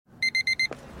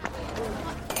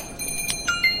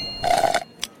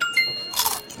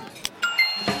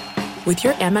With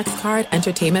your Amex card,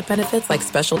 entertainment benefits like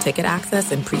special ticket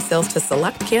access and pre-sales to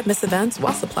select can't-miss events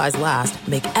while supplies last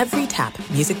make every tap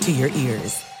music to your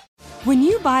ears. When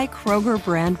you buy Kroger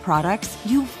brand products,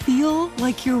 you feel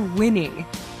like you're winning.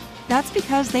 That's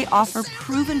because they offer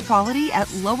proven quality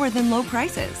at lower than low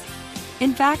prices.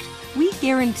 In fact, we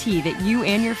guarantee that you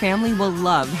and your family will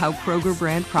love how Kroger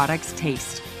brand products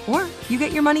taste, or you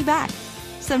get your money back.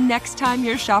 So next time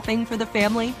you're shopping for the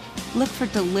family, look for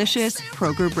delicious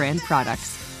Kroger brand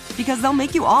products, because they'll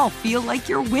make you all feel like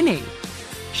you're winning.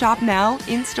 Shop now,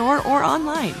 in-store, or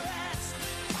online.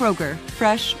 Kroger,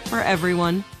 fresh for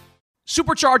everyone.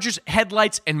 Superchargers,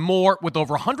 headlights, and more. With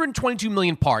over 122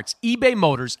 million parts, eBay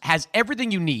Motors has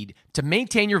everything you need to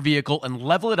maintain your vehicle and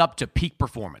level it up to peak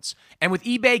performance. And with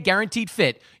eBay Guaranteed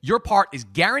Fit, your part is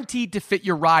guaranteed to fit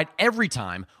your ride every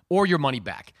time or your money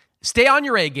back. Stay on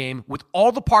your A-game with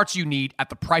all the parts you need at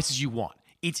the prices you want.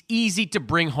 It's easy to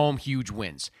bring home huge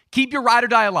wins. Keep your ride or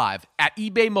die alive at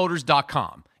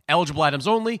ebaymotors.com. Eligible items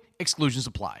only. Exclusions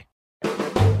apply.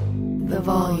 The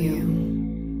volume.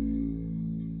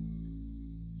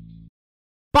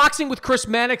 Boxing with Chris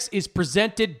Mannix is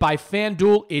presented by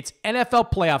FanDuel. It's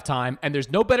NFL playoff time, and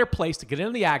there's no better place to get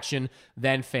into the action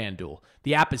than FanDuel.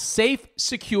 The app is safe,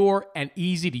 secure, and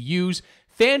easy to use.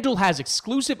 FanDuel has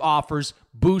exclusive offers,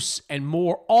 boosts, and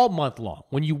more all month long.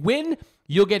 When you win,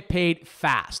 you'll get paid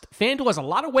fast. FanDuel has a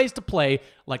lot of ways to play,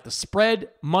 like the spread,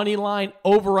 money line,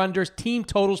 over-unders, team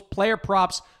totals, player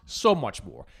props, so much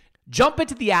more. Jump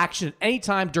into the action at any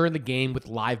time during the game with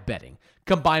live betting.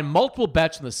 Combine multiple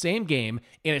bets in the same game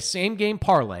in a same-game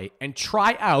parlay and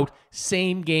try out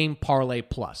Same Game Parlay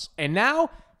Plus. And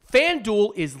now,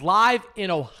 FanDuel is live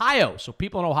in Ohio, so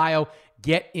people in Ohio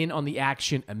get in on the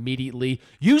action immediately.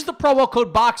 Use the promo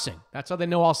code BOXING. That's how they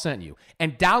know I'll send you.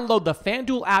 And download the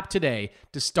FanDuel app today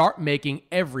to start making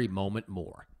every moment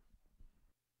more.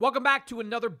 Welcome back to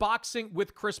another Boxing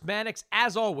with Chris Mannix.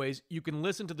 As always, you can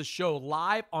listen to the show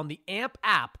live on the AMP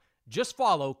app. Just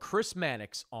follow Chris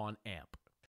Mannix on AMP.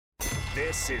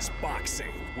 This is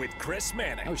Boxing with Chris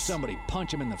Mannix. Oh, somebody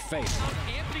punch him in the face.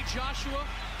 Anthony Joshua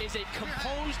is a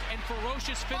composed and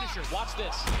ferocious finisher. Watch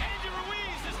this. Andy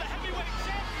Ruiz is the heavyweight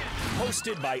champion.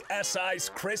 Hosted by SI's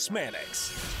Chris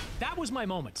Mannix. That was my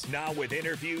moment. Now with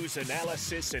interviews,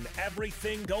 analysis, and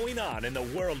everything going on in the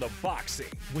world of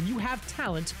boxing. When you have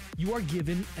talent, you are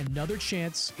given another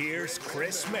chance. Here's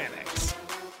Chris Mannix.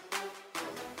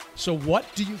 So what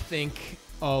do you think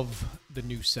of the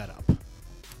new setup?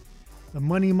 The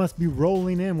money must be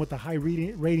rolling in with the high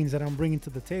ratings that I'm bringing to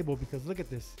the table, because look at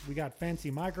this. We got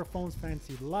fancy microphones,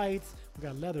 fancy lights. We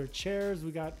got leather chairs.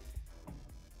 We got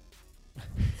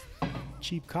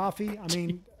cheap coffee. I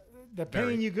mean, they're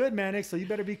paying you good, Mannix, so you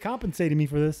better be compensating me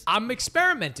for this. I'm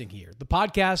experimenting here. The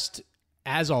podcast,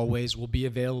 as always, will be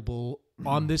available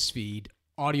on this feed,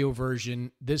 audio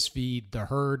version, this feed, The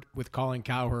Herd with Colin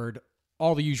Cowherd,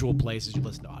 all the usual places you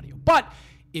listen to audio. But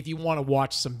if you want to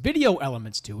watch some video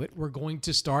elements to it, we're going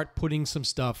to start putting some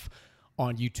stuff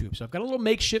on YouTube. So I've got a little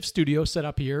makeshift studio set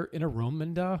up here in a room,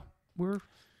 and we're...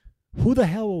 Who the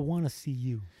hell will want to see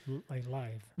you like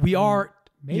live? We are...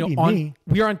 Maybe me.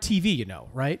 We are on TV,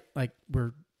 right? Like,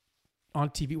 we're on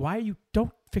TV. Why are you...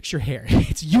 Don't fix your hair.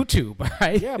 It's YouTube, all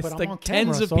right? Yeah, but it's I'm like on camera,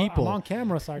 tens of so people. I'm on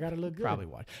camera, so I got to look good. Probably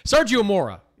watch. Sergio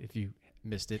Mora, if you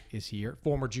missed it, is here.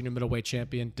 Former junior middleweight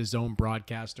champion, DAZN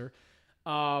broadcaster.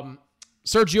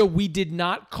 Sergio, we did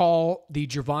not call the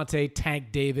Gervonta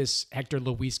Tank Davis, Hector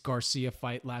Luis Garcia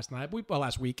fight last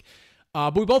week.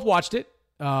 But we both watched it.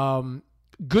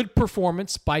 Good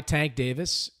performance by Tank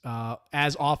Davis.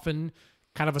 As often,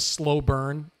 kind of a slow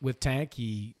burn with Tank.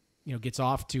 He, gets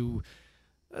off to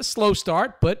a slow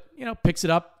start, but, picks it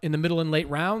up in the middle and late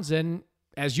rounds. And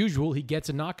as usual, he gets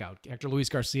a knockout. Hector Luis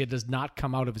Garcia does not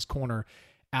come out of his corner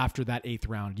after that 8th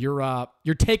round. Your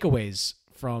takeaways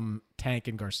from Tank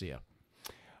and Garcia?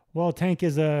 Well, Tank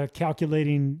is a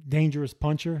calculating, dangerous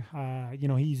puncher.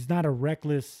 He's not a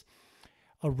reckless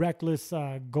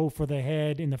go for the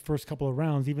head in the first couple of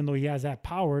rounds, even though he has that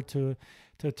power to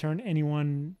turn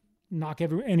anyone, knock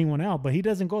anyone out. But he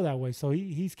doesn't go that way. So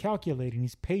he's calculating.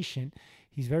 He's patient.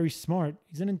 He's very smart.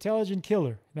 He's an intelligent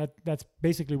killer. That's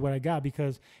basically what I got,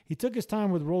 because he took his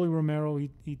time with Rolly Romero.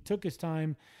 He took his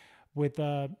time with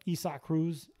Isaac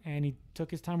Cruz, and he took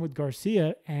his time with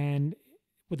Garcia. And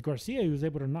with Garcia, he was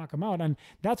able to knock him out. And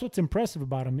that's what's impressive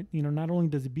about him. Not only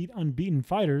does he beat unbeaten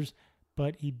fighters,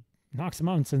 but he knocks him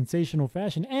out in sensational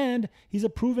fashion, and he's a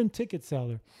proven ticket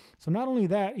seller. So not only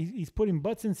that, he's putting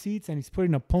butts in seats and he's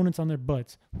putting opponents on their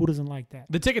butts. Who doesn't like that?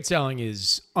 The ticket selling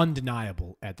is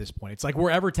undeniable at this point. It's like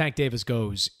wherever Tank Davis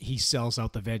goes, he sells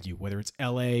out the venue, whether it's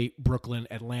LA, Brooklyn,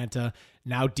 Atlanta,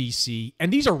 now DC.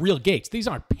 And these are real gates. These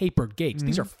aren't paper gates.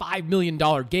 These are $5 million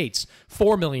gates,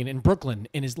 $4 million in Brooklyn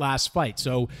in his last fight.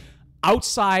 So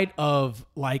outside of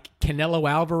like Canelo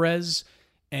Alvarez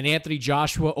and Anthony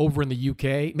Joshua over in the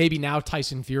UK, maybe now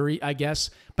Tyson Fury, I guess.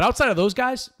 But outside of those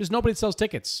guys, there's nobody that sells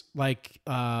tickets like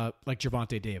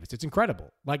Gervonta Davis. It's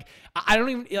incredible. Like I don't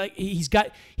even like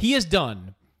he has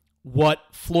done what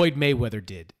Floyd Mayweather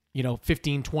did,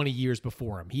 15, 20 years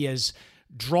before him. He has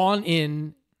drawn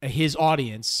in his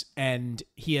audience and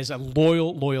he has a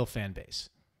loyal fan base.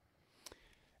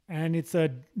 And it's a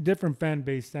different fan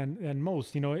base than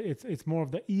most. It's more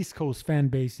of the East Coast fan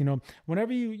base.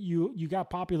 Whenever you got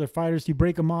popular fighters, you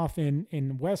break them off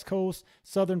in West Coast,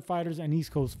 Southern fighters, and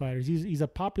East Coast fighters. He's a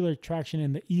popular attraction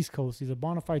in the East Coast. He's a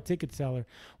bona fide ticket seller.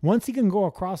 Once he can go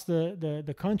across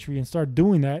the country and start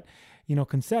doing that,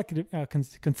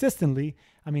 consistently,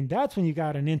 I mean, that's when you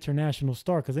got an international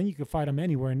star, because then you can fight him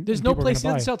anywhere. And there's no place he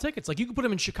doesn't sell tickets. Like, you could put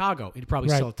him in Chicago, he'd probably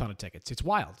sell a ton of tickets. It's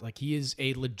wild. Like, he is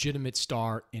a legitimate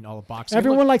star in all of boxing.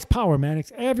 Everyone likes power, man.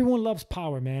 Everyone loves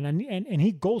power, man. And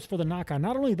he goes for the knockout.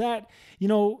 Not only that,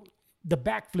 the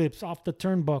backflips off the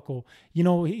turnbuckle.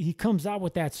 He comes out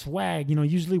with that swag,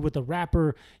 usually with the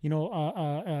rapper,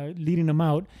 leading him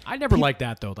out. I never liked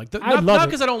that, though. Like, not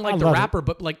because I don't like the rapper,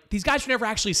 but like, these guys are never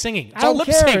actually singing. It's all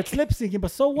lip sync. It's lip syncing, but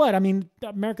so what? I mean,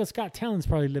 America's Got Talent's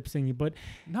probably lip syncing, but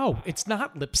no, it's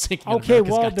not lip syncing. Okay,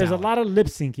 well, there's a lot of lip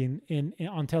syncing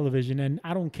on television, and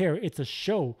I don't care. It's a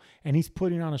show, and he's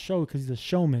putting on a show because he's a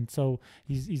showman. So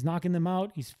he's knocking them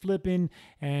out. He's flipping,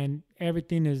 and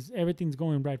everything's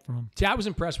going right for him. See, I was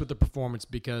impressed with the performance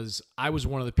because I was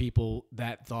one of the people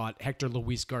that thought Hector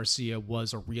Luis Garcia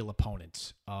was a real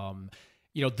opponent.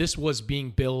 This was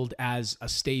being billed as a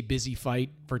stay busy fight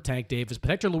for Tank Davis, but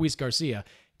Hector Luis Garcia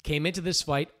came into this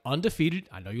fight undefeated.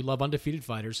 I know you love undefeated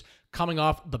fighters. Coming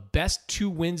off the best 2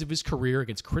 wins of his career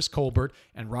against Chris Colbert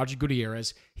and Roger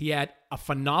Gutierrez. He had a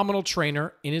phenomenal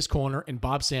trainer in his corner in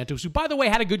Bob Santos, who, by the way,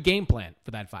 had a good game plan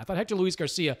for that fight. I thought Hector Luis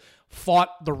Garcia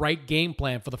fought the right game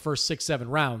plan for the first 6-7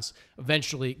 rounds,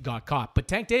 eventually got caught. But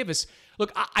Tank Davis,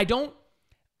 look, I don't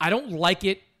like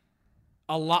it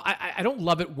a lot. I don't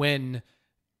love it when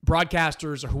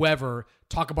broadcasters or whoever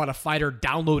talk about a fighter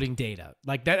downloading data.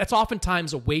 Like that's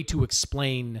oftentimes a way to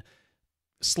explain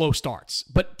slow starts.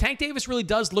 But Tank Davis really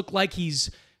does look like he's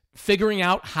figuring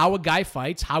out how a guy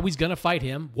fights, how he's going to fight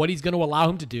him, what he's going to allow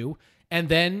him to do, and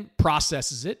then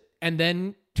processes it and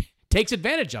then takes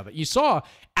advantage of it. You saw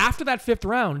after that 5th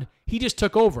round, he just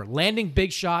took over, landing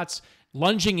big shots,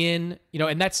 lunging in,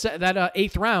 and that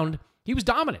 8th round, he was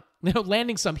dominant.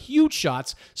 Landing some huge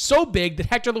shots, so big that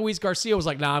Hector Luis Garcia was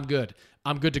like, nah, I'm good.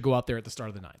 I'm good to go out there at the start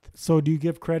of the 9th. So do you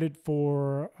give credit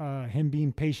for him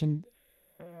being patient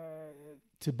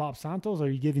to Bob Santos, or are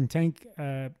you giving Tank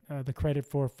the credit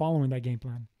for following that game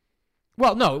plan?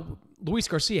 Well, no.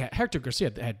 Hector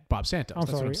Garcia had Bob Santos.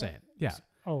 That's what I'm saying. Yeah.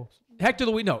 Oh.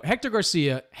 Hector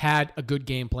Garcia had a good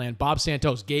game plan. Bob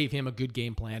Santos gave him a good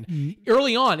game plan.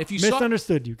 Early on, if you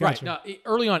misunderstood you. Gotcha. Right. Now,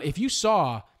 early on, if you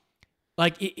saw,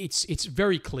 like, it's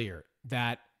very clear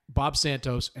that Bob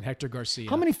Santos and Hector Garcia.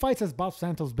 How many fights has Bob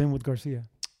Santos been with Garcia?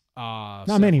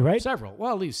 Not many, right? Several.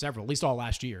 Well, at least several. At least all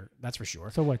last year. That's for sure.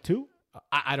 So what, 2?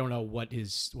 I don't know what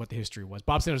the history was.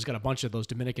 Bob Santos got a bunch of those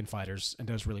Dominican fighters and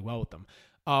does really well with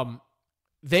them.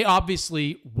 They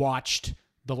obviously watched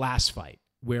the last fight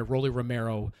where Rolly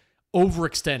Romero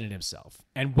overextended himself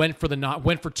and went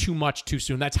for too much too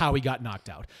soon. That's how he got knocked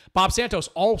out. Bob Santos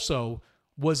also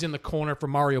was in the corner for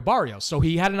Mario Barrios, so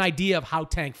he had an idea of how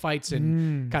Tank fights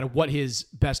and kind of what his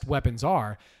best weapons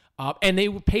are. And they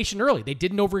were patient early. They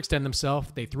didn't overextend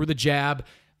themselves. They threw the jab.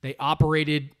 They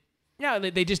operated. Yeah,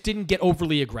 they just didn't get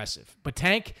overly aggressive. But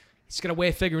Tank, he's got a way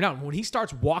of figuring it out. When he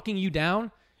starts walking you down,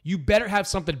 you better have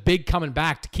something big coming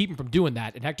back to keep him from doing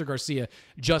that. And Hector Garcia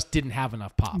just didn't have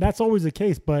enough pop. That's always the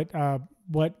case. But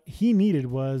what he needed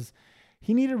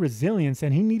resilience,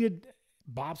 and he needed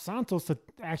Bob Santos to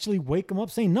actually wake him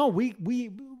up, saying, "No,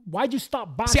 why'd you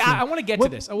stop boxing?" See, I want to get to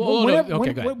this. Go ahead.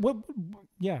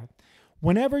 Yeah,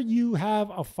 whenever you have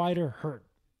a fighter hurt,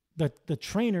 the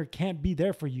trainer can't be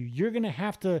there for you. You're gonna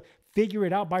have to figure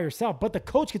it out by yourself. But the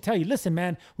coach could tell you, listen,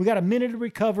 man, we got a minute to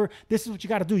recover. This is what you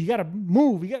got to do. You got to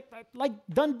move. You got, like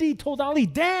Dundee told Ali,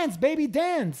 dance, baby,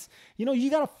 dance. You know, you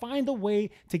got to find a way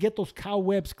to get those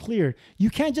cobwebs cleared. You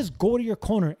can't just go to your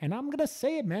corner. And I'm going to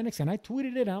say it, Mannix, and I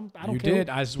tweeted it. I don't care. You did.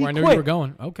 I swear I knew you were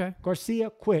going. Okay. Garcia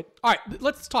quit. All right,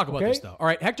 let's talk about this, though. All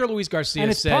right, Hector Luis Garcia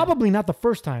and it's probably not the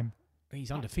first time. He's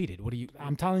undefeated. What do you...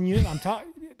 I'm telling you,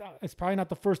 it's probably not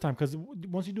the first time, because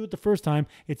once you do it the first time,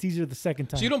 it's easier the second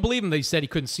time. So you don't believe him that he said he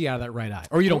couldn't see out of that right eye?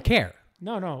 Or you don't care?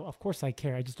 No, of course I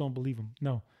care. I just don't believe him.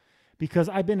 No. Because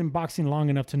I've been in boxing long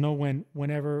enough to know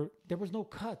whenever there was no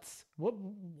cuts.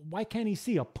 Why can't he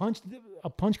see? A punch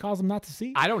caused him not to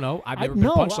see? I don't know. I've never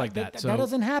been punched like that. That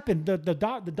doesn't happen. The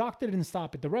doctor didn't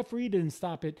stop it. The referee didn't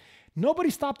stop it. Nobody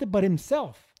stopped it but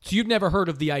himself. So you've never heard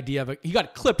of the idea of he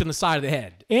got clipped in the side of the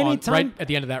head right at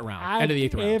the end of that round, end of the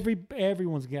 8th round.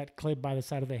 Everyone's got clipped by the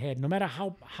side of the head. No matter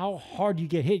how hard you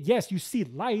get hit. Yes, you see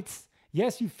lights.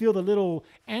 Yes, you feel the little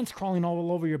ants crawling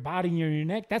all over your body and your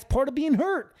neck. That's part of being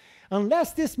hurt.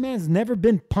 Unless this man's never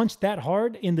been punched that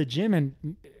hard in the gym,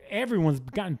 and everyone's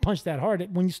gotten punched that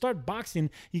hard. When you start boxing,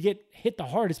 you get hit the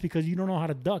hardest because you don't know how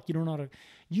to duck.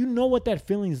 You know what that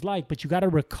feeling is like, but you got to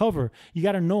recover. You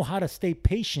got to know how to stay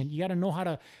patient. You got to know how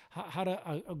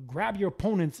to grab your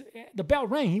opponents. The bell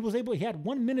rang. He had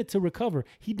 1 minute to recover.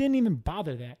 He didn't even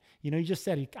bother that. You know, he just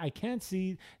said, I can't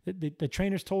see. The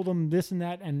trainers told him this and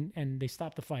that, and they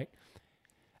stopped the fight.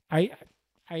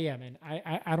 Yeah, man.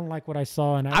 I don't like what I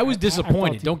saw, and I was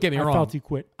disappointed. Don't get me wrong. I felt he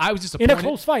quit. I was disappointed.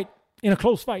 In a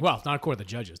close fight. Well, not according to the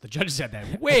judges. The judges said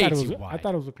that way too wide. I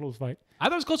thought it was a close fight. I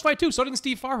thought it was a close fight too. So did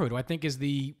Steve Farhood, who I think is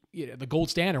the gold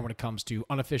standard when it comes to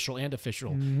unofficial and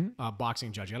official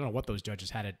boxing judging. I don't know what those judges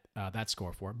had that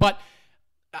score for. But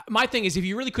my thing is, if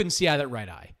you really couldn't see out of that right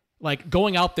eye, like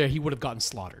going out there, he would have gotten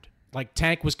slaughtered. Like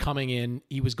Tank was coming in.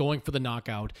 He was going for the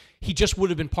knockout. He just would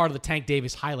have been part of the Tank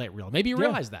Davis highlight reel. Maybe you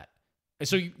realize that.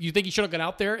 So you think he should have gone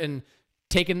out there and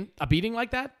taken a beating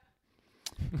like that?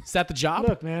 Is that the job?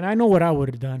 Look, man, I know what I would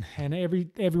have done, and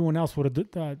everyone else would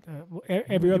have.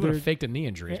 Every other faked a knee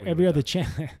injury. Every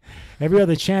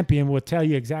other champion would tell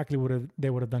you exactly what they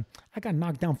would have done. I got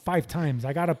knocked down 5 times.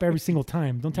 I got up every single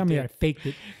time. Don't tell me I faked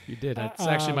it. You did. That's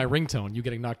actually my ringtone. You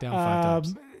getting knocked down 5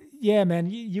 times. Yeah, man,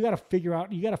 you got to figure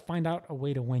out. You got to find out a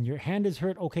way to win. Your hand is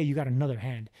hurt. Okay, you got another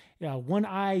hand. One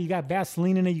eye, you got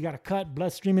Vaseline in it. You got a cut,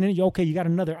 blood streaming in it. Okay, you got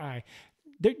another eye.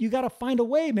 You got to find a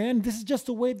way, man. This is just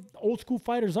the way old school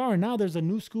fighters are. And now there's a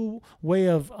new school way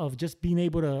of just being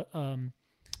able to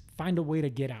find a way to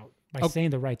get out by saying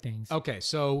the right things. Okay,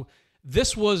 so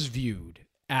this was viewed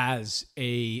as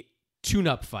a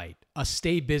tune-up fight, a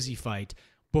stay busy fight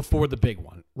before the big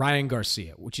one, Ryan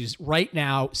Garcia, which is right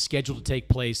now scheduled to take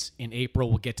place in April.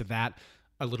 We'll get to that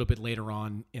a little bit later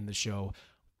on in the show.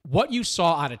 What you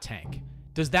saw out of Tank,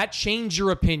 does that change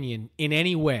your opinion in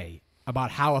any way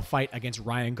about how a fight against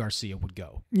Ryan Garcia would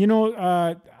go? You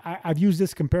know, I've used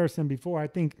this comparison before. I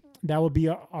think that would be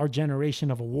our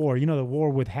generation of a war. You know, the war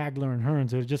with Hagler and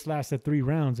Hearns. It just lasted 3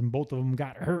 rounds, and both of them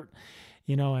got hurt.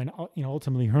 You know, and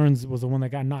ultimately Hearns was the one that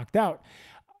got knocked out.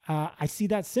 I see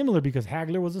that similar because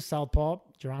Hagler was a southpaw.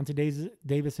 Gervonta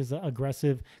Davis is an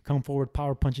aggressive, come-forward,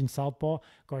 power-punching southpaw.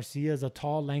 Garcia is a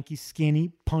tall, lanky,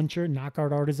 skinny puncher,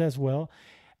 knockout artist as well.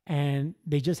 And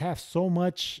they just have so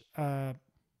much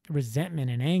resentment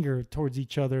and anger towards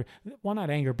each other. Well, not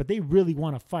anger, but they really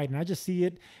want to fight. And I just see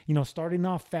it, starting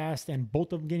off fast and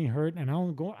both of them getting hurt. And I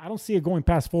don't see it going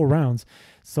past 4 rounds.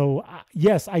 So,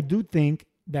 yes, I do think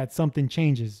that something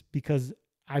changes because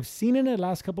I've seen in the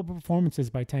last couple of performances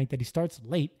by Tank that he starts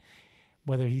late,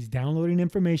 whether he's downloading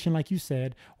information like you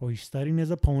said, or he's studying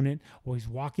his opponent, or he's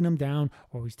walking him down,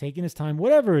 or he's taking his time,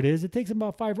 whatever it is, it takes him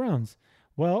about 5 rounds.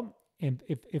 Well,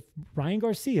 if Ryan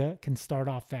Garcia can start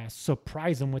off fast,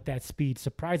 surprise him with that speed,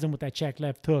 surprise him with that check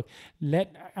left hook,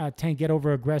 let Tank get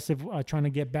over aggressive, trying to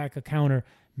get back a counter,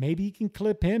 maybe he can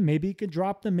clip him, maybe he can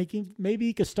drop them, maybe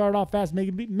he could start off fast,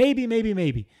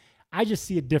 maybe. I just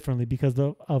see it differently because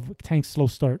of Tank's slow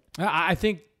start. I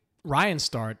think Ryan's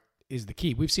start is the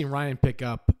key. We've seen Ryan pick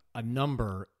up a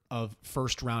number of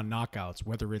first-round knockouts,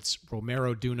 whether it's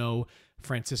Romero Duno,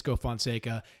 Francisco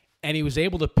Fonseca, and he was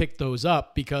able to pick those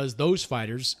up because those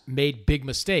fighters made big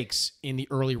mistakes in the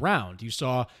early round. You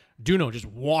saw Duno just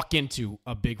walk into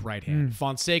a big right hand.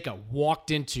 Fonseca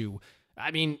walked into,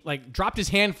 dropped his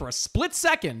hand for a split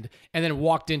second and then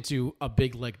walked into a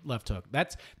big leg left hook.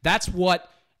 That's what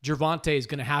Gervonta is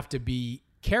going to have to be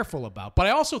careful about. But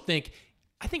I also think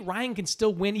Ryan can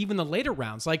still win even the later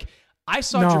rounds. Like, I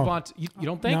saw No. Gervonta. You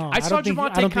don't think? No, I saw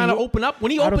Gervonta kind of open up.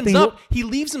 When he I don't opens think up, he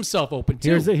leaves himself open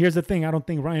too. Here's the thing. I don't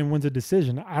think Ryan wins a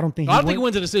decision. I don't think he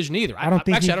wins a decision either. I don't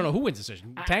know who wins a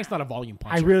decision. Tank's not a volume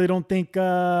puncher. I really don't think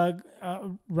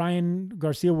Ryan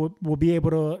Garcia will be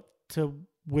able to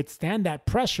withstand that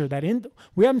pressure.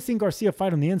 We haven't seen Garcia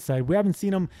fight on the inside. We haven't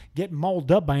seen him get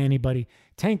mauled up by anybody.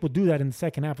 Tank will do that in the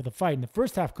second half of the fight. In the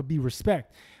first half could be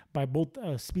respect by both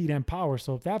speed and power.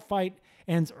 So if that fight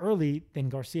ends early, then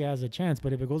Garcia has a chance.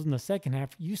 But if it goes in the second half,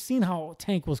 you've seen how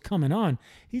Tank was coming on.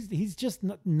 He's just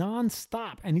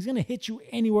nonstop, and he's going to hit you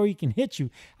anywhere he can hit you.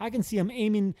 I can see him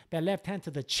aiming that left hand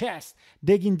to the chest,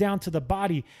 digging down to the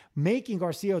body, making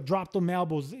Garcia drop them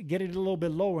elbows, get it a little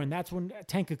bit lower, and that's when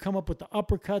Tank could come up with the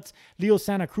uppercuts, Leo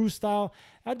Santa Cruz style.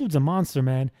 That dude's a monster,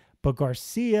 man. But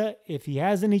Garcia, if he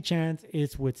has any chance,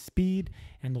 it's with speed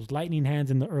and those lightning hands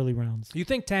in the early rounds. Do you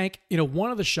think Tank, one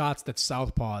of the shots that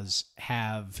Southpaws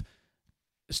have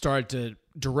started to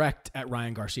direct at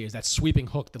Ryan Garcia is that sweeping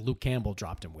hook that Luke Campbell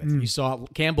dropped him with. You saw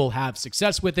Campbell have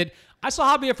success with it. I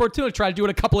saw Javier Fortuna try to do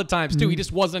it a couple of times too. He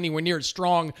just wasn't anywhere near as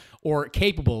strong or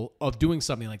capable of doing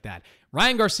something like that.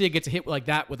 Ryan Garcia gets a hit like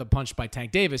that with a punch by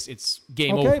Tank Davis. It's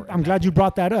game over. I'm glad you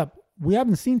brought that up. We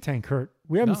haven't seen Tank hurt.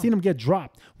 We haven't seen him get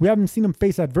dropped. We haven't seen him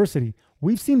face adversity.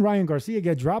 We've seen Ryan Garcia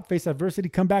get dropped, face adversity,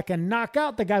 come back and knock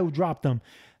out the guy who dropped him.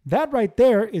 That right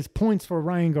there is points for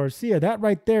Ryan Garcia. That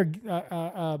right there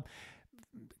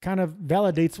kind of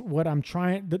validates what I'm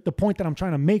trying, the point that I'm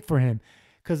trying to make for him.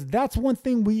 Because that's one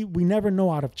thing we never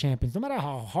know out of champions. No matter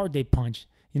how hard they punch,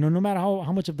 no matter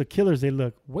how much of the killers they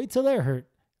look, wait till they're hurt.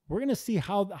 We're going to see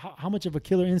how much of a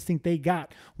killer instinct they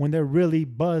got when they're really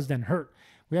buzzed and hurt.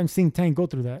 We haven't seen Tank go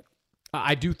through that.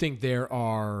 I do think there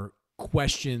are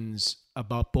questions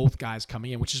about both guys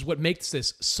coming in, which is what makes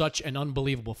this such an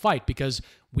unbelievable fight, because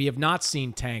we have not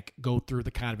seen Tank go through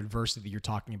the kind of adversity that you're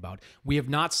talking about. We have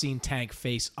not seen Tank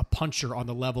face a puncher on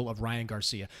the level of Ryan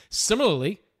Garcia.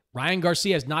 Similarly, Ryan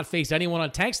Garcia has not faced anyone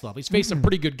on Tank's level. He's faced some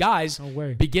pretty good guys,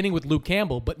 beginning with Luke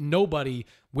Campbell, but nobody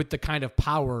with the kind of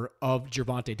power of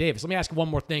Gervonta Davis. Let me ask one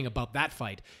more thing about that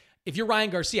fight. If you're Ryan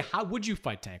Garcia, how would you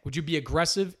fight Tank? Would you be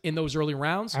aggressive in those early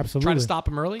rounds? Absolutely. Try to stop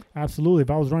him early? Absolutely.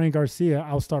 If I was Ryan Garcia,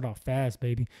 I'll start off fast,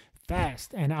 baby.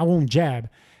 Fast. And I won't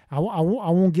jab. I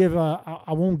won't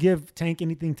give Tank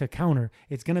anything to counter.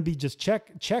 It's going to be just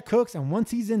check hooks. And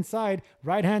once he's inside,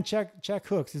 right hand check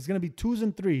hooks. It's going to be twos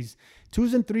and threes.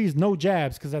 Twos and threes, no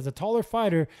jabs. Because as a taller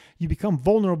fighter, you become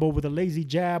vulnerable with a lazy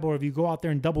jab, or if you go out there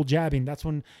and double jabbing, that's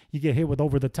when you get hit with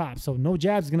over the top. So no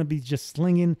jabs, is going to be just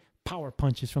slinging power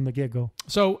punches from the get-go.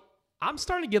 So I'm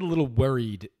starting to get a little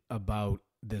worried about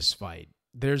this fight.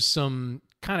 There's some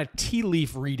kind of tea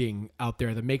leaf reading out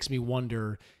there that makes me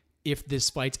wonder if this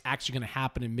fight's actually going to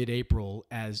happen in mid-April,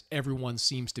 as everyone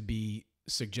seems to be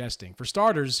suggesting. For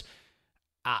starters,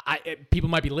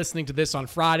 people might be listening to this on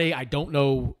Friday. I don't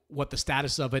know what the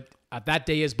status of it that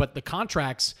day is, but the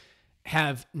contracts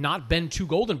have not been to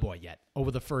Golden Boy yet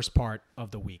over the first part of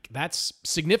the week. That's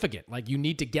significant. Like, you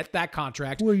need to get that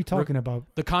contract. Who are you talking about?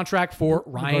 The contract for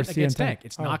Ryan Garcia against and Tank.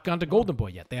 It's not gone to Golden Boy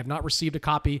yet. They have not received a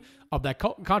copy of that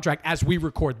contract as we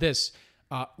record this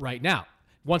right now.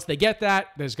 Once they get that,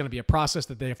 there's going to be a process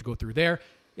that they have to go through there.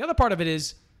 The other part of it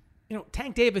is,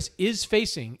 Tank Davis is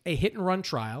facing a hit-and-run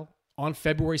trial on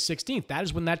February 16th. That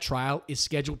is when that trial is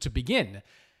scheduled to begin.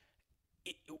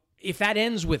 If that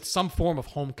ends with some form of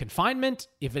home confinement,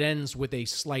 if it ends with a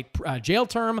slight jail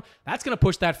term, that's going to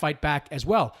push that fight back as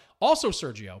well. Also,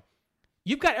 Sergio,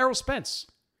 you've got Errol Spence,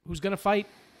 who's going to fight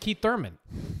Keith Thurman.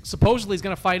 Supposedly he's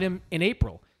going to fight him in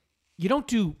April. You don't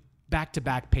do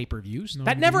back-to-back pay-per-views.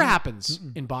 That never happens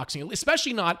in boxing,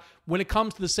 especially not when it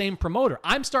comes to the same promoter.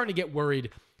 I'm starting to get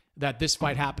worried that this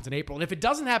fight happens in April. And if it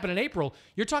doesn't happen in April,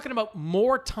 you're talking about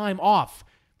more time off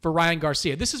for Ryan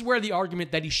Garcia. This is where the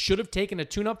argument that he should have taken a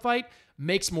tune-up fight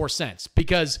makes more sense.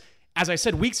 Because, as I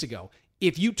said weeks ago,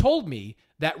 if you told me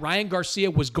that Ryan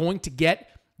Garcia was going to get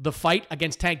the fight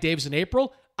against Tank Davis in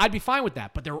April, I'd be fine with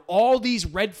that. But there are all these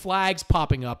red flags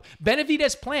popping up.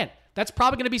 Benavidez Plant, that's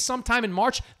probably going to be sometime in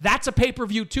March. That's a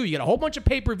pay-per-view too. You got a whole bunch of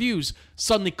pay-per-views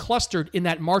suddenly clustered in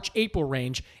that March-April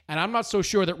range, and I'm not so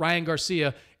sure that Ryan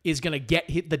Garcia is going to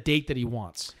hit the date that he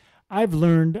wants. I've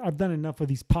done enough of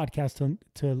these podcasts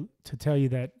to tell you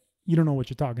that you don't know what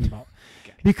you're talking about.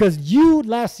 Okay. Because you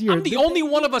last year... I'm the only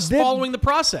one of us following the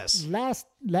process.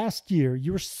 Last year,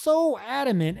 you were so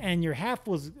adamant, and your half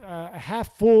was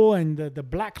half full, and the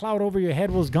black cloud over your head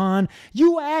was gone.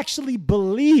 You actually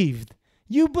believed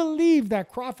You believe that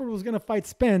Crawford was going to fight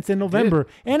Spence in November.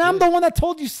 And I'm the one that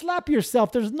told you slap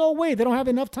yourself. There's no way. They don't have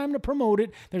enough time to promote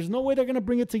it. There's no way they're going to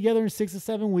bring it together in 6 to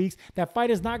 7 weeks. That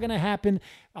fight is not going to happen.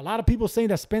 A lot of people saying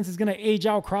that Spence is going to age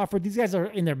out Crawford. These guys are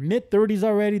in their mid-30s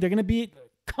already. They're going to be,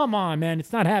 come on, man.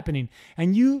 It's not happening.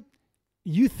 And you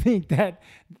think that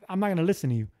I'm not going to listen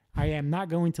to you. I am not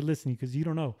going to listen to you because you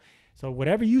don't know. So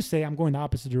whatever you say, I'm going the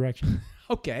opposite direction.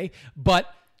 Okay,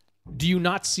 but do you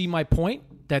not see my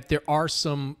point that there are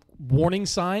some warning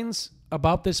signs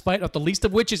about this fight, not the least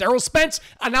of which is Errol Spence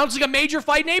announcing a major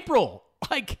fight in April?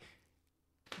 Like,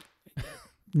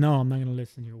 no, I'm not going to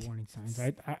listen to your warning signs.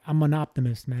 I'm an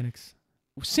optimist, Mannix.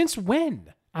 Since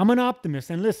when? I'm an optimist.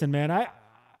 And listen, man,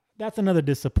 that's another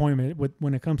disappointment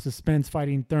when it comes to Spence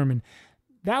fighting Thurman.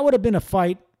 That would have been a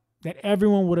fight that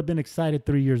everyone would have been excited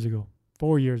 3 years ago,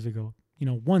 4 years ago.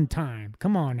 One time.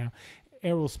 Come on now.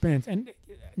 Errol Spence. And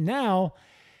now...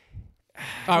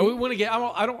 we want to get.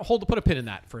 I don't put a pin in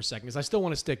that for a second because I still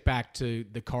want to stick back to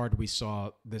the card we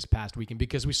saw this past weekend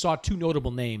because we saw two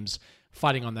notable names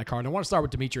fighting on that card. And I want to start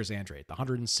with Demetrius Andrade, the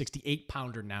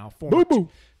 168-pounder now, former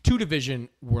two-division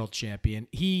world champion.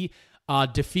 He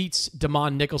defeats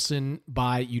Damon Nicholson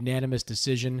by unanimous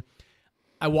decision.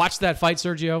 I watched that fight,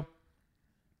 Sergio.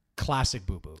 Classic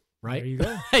boo-boo, right? There you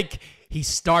go. Like, he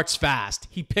starts fast.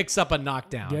 He picks up a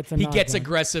knockdown. He gets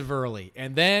aggressive early.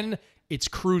 And then it's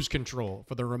cruise control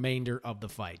for the remainder of the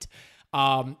fight.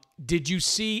 Did you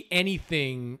see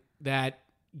anything that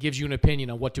gives you an opinion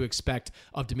on what to expect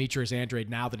of Demetrius Andrade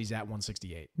now that he's at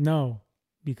 168? No,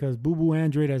 because Boo Boo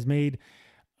Andrade has made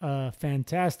a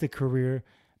fantastic career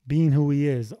being who he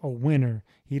is, a winner.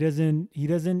 He doesn't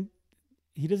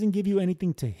give you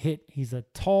anything to hit. He's a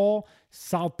tall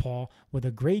southpaw with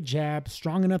a great jab,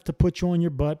 strong enough to put you on your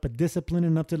butt, but disciplined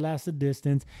enough to last the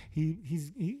distance.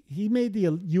 He made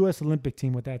the U.S. Olympic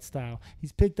team with that style.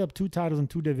 He's picked up 2 titles in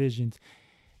 2 divisions.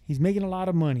 He's making a lot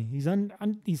of money.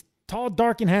 He's tall,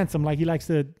 dark, and handsome, like he likes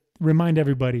to remind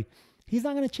everybody. He's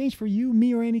not going to change for you,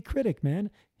 me, or any critic, man.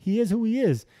 He is who he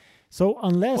is. So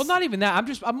unless... Well, not even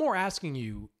that. I'm more asking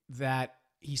you that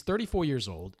he's 34 years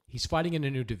old. He's fighting in a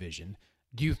new division.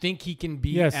 Do you think he can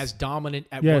be as dominant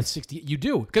at 160? You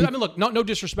do. Because, look, no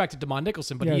disrespect to Damon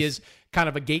Nicholson, but he is kind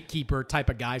of a gatekeeper type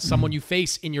of guy, someone you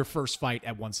face in your first fight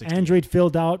at 160. Andrade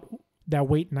filled out that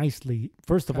weight nicely.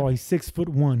 First of all, he's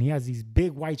 6'1". He has these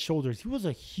big white shoulders. He was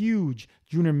a huge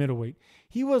junior middleweight.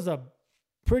 He was a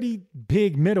pretty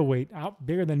big middleweight,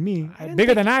 bigger than me,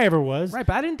 bigger than I ever was. Right,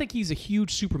 but I didn't think he's a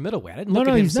huge super middleweight. I didn't look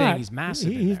at him saying he's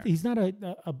massive. He's not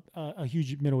a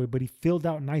huge middleweight, but he filled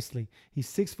out nicely. He's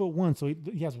 6'1", so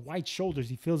he has white shoulders.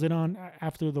 He fills it on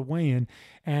after the weigh-in,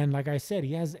 and like I said,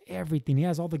 he has everything. He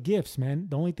has all the gifts, man.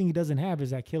 The only thing he doesn't have is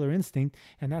that killer instinct,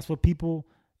 and that's what people,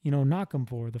 knock him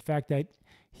for. The fact that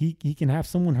he can have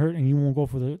someone hurt and he won't go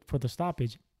for the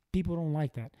stoppage. People don't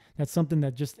like that. That's something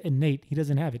that just innate. He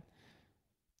doesn't have it.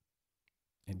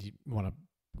 And you want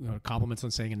to compliments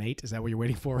on saying innate? Is that what you're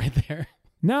waiting for right there?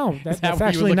 No, that's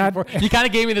actually not. You kind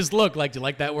of gave me this look. Like, do you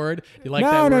like that word? Do you like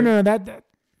that word? No. That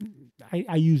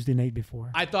I used innate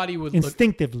before. I thought he would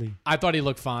instinctively. I thought he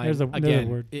looked fine. There's a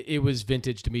word. It was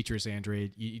vintage Demetrius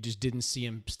Andrade. You just didn't see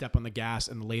him step on the gas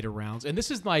in the later rounds. And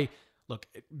this is my look.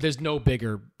 There's no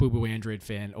bigger Boo Boo Andrade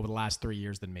fan over the last 3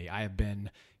 years than me. I have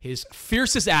been his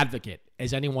fiercest advocate,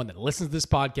 as anyone that listens to this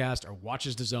podcast or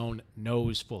watches DAZN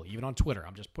knows fully. Even on Twitter,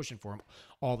 I'm just pushing for him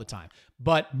all the time.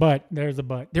 But there's a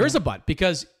but. There is a but,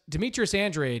 because Demetrius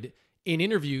Andrade, in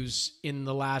interviews in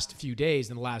the last few days,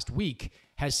 in the last week,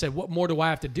 has said, what more do I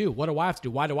have to do? What do I have to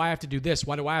do? Why do I have to do this?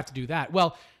 Why do I have to do that?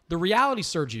 Well, the reality,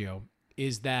 Sergio,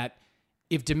 is that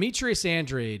if Demetrius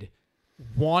Andrade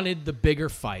wanted the bigger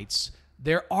fights,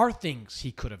 there are things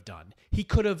he could have done. He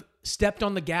could have stepped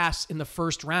on the gas in the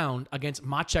first round against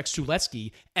Maciej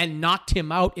Sulecki and knocked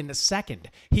him out in the second.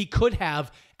 He could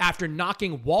have, after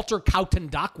knocking Walter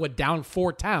Kautendakwa down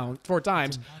four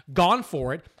times, gone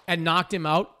for it and knocked him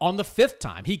out on the 5th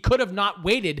time. He could have not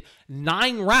waited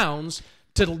 9 rounds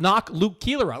to knock Luke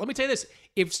Keeler out. Let me tell you this.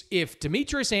 If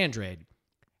Demetrius Andrade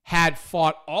had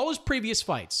fought all his previous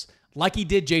fights like he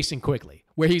did Jason Quigley,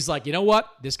 where he's like, you know what?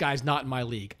 This guy's not in my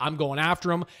league. I'm going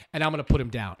after him, and I'm going to put him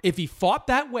down. If he fought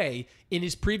that way in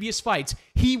his previous fights,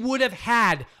 he would have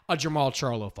had a Jermall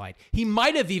Charlo fight. He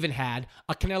might have even had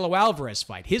a Canelo Alvarez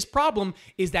fight. His problem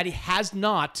is that he has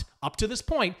not, up to this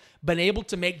point, been able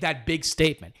to make that big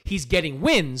statement. He's getting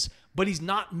wins, but he's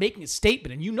not making a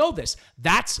statement, and you know this.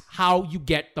 That's how you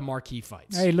get the marquee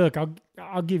fights. Hey, look,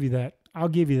 I'll give you that. I'll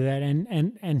give you that.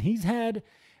 And he's had...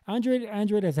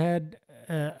 Andrade has had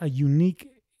a unique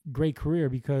great career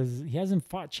because he hasn't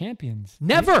fought champions.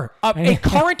 Never. A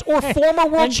current or former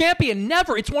world champion.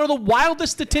 Never. It's one of the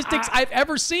wildest statistics I've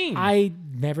ever seen. I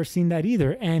never seen that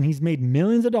either. And he's made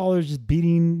millions of dollars just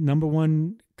beating number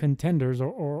one contenders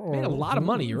or made a lot of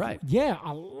money. You're right. Yeah,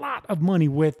 a lot of money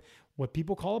with what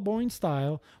people call a boring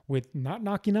style, with not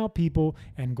knocking out people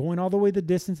and going all the way the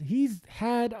distance. He's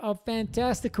had a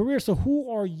fantastic career. So who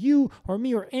are you or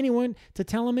me or anyone to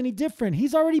tell him any different?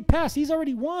 He's already passed. He's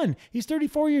already won. He's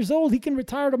 34 years old. He can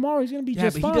retire tomorrow. He's going to be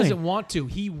just fine. He doesn't want to.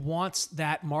 He wants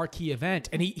that marquee event.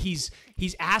 And he's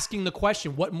asking the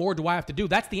question, what more do I have to do?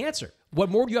 That's the answer. What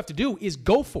more do you have to do is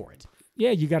go for it.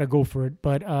 Yeah, you got to go for it.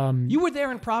 But you were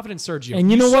there in Providence, Sergio.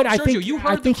 And you know what? I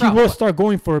Sergio, think he will start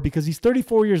going for it because he's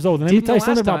 34 years old. And let me tell you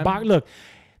something about boxing. Look,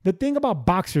 the thing about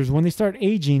boxers, when they start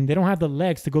aging, they don't have the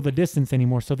legs to go the distance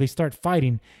anymore, so they start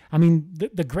fighting. I mean,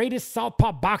 the greatest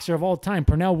southpaw boxer of all time,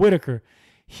 Pernell Whitaker,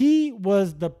 he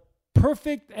was the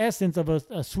perfect essence of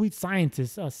a sweet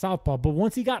scientist, a southpaw. But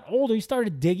once he got older, he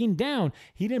started digging down.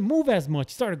 He didn't move as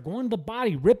much. He started going to the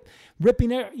body,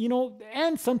 ripping,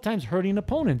 and sometimes hurting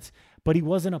opponents. But he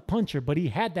wasn't a puncher, but he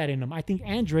had that in him. I think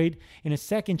Andrade, in a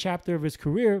second chapter of his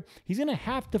career, he's going to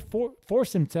have to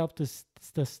force himself to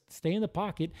stay in the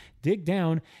pocket, dig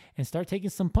down, and start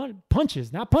taking some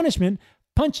punches. Not punishment,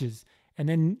 punches. And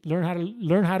then learn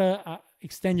how to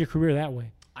extend your career that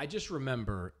way. I just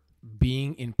remember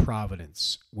being in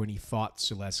Providence when he fought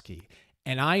Zaleski.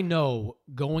 And I know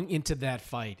going into that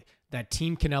fight that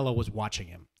Team Canelo was watching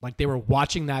him. Like they were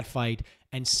watching that fight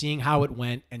and seeing how it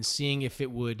went and seeing if it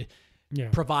would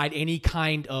provide any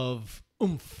kind of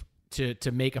oomph to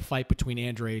make a fight between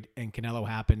Andrade and Canelo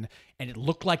happen. And it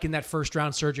looked like in that first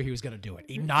round, Sergio, he was going to do it.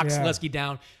 He knocked Zaleski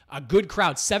down. A good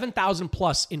crowd, 7,000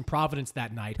 plus in Providence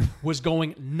that night, was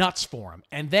going nuts for him.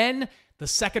 And then the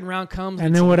second round comes,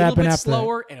 and then what happened after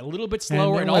slower and a little bit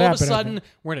slower, and all of a sudden,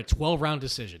 we're in a 12-round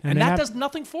decision. And that does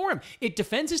nothing for him. It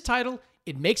defends his title.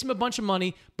 It makes him a bunch of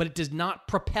money, but it does not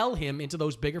propel him into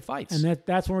those bigger fights. And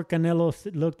that's where Canelo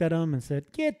looked at him and said,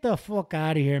 get the fuck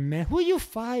out of here, man. Who you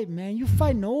fight, man? You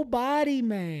fight nobody,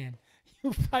 man.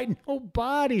 You fight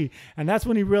nobody. And that's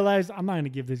when he realized, I'm not going to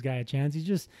give this guy a chance. He's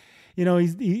just...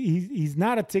 he's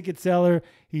not a ticket seller.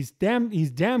 He's damn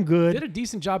good. Did a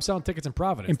decent job selling tickets in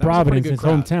Providence. In Providence, his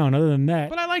hometown. Other than that,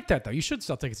 but I like that though. You should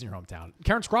sell tickets in your hometown.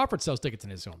 Terrence Crawford sells tickets in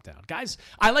his hometown. Guys,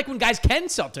 I like when guys can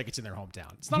sell tickets in their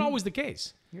hometown. It's not always the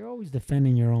case. You're always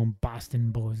defending your own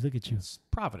Boston boys. Look at you. It's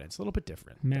Providence, a little bit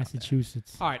different.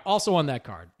 Massachusetts. All right. Also on that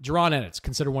card, Jaron Ennis,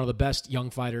 considered one of the best young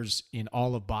fighters in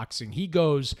all of boxing. He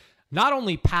goes not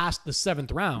only past the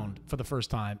 7th round for the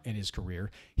first time in his career,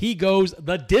 he goes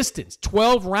the distance,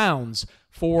 12 rounds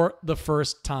for the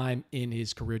first time in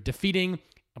his career, defeating,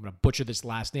 I'm going to butcher this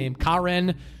last name,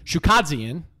 Karen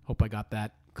Shukadzian. Hope I got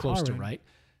that close to right.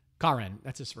 Karen,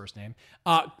 that's his first name.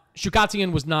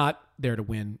 Shukadzian was not there to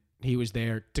win. He was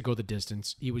there to go the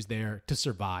distance. He was there to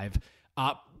survive.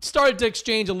 Started to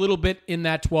exchange a little bit in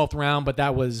that 12th round, but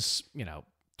that was,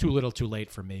 too little too late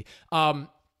for me.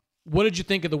 What did you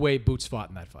think of the way Boots fought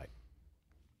in that fight?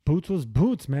 Boots was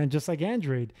Boots, man, just like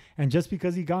Andrade. And just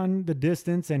because he gone the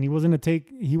distance and he wasn't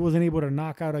able to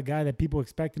knock out a guy that people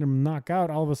expected him to knock out,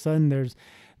 all of a sudden there's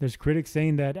critics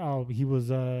saying that he was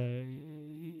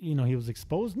he was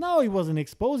exposed. No, he wasn't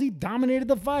exposed. He dominated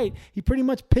the fight. He pretty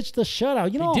much pitched a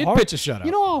shutout. He did pitch a shutout.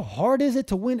 You know how hard is it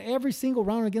to win every single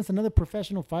round against another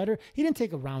professional fighter? He didn't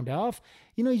take a round off.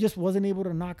 He just wasn't able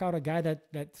to knock out a guy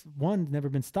that's one, never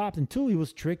been stopped, and two, he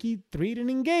was tricky, three, didn't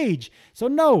engage. So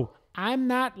no, I'm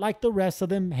not like the rest of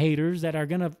them haters that are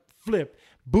going to flip.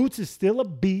 Boots is still a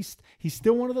beast. He's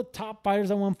still one of the top fighters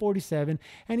at 147,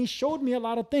 and he showed me a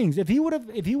lot of things. If he would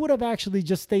have actually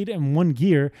just stayed in one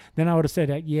gear, then I would have said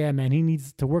that, yeah, man, he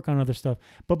needs to work on other stuff.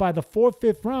 But by the 4th,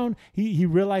 5th round, he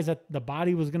realized that the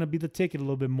body was going to be the ticket a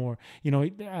little bit more.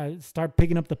 Start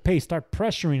picking up the pace, start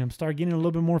pressuring him, start getting a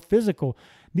little bit more physical.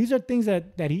 These are things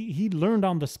that he learned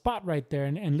on the spot right there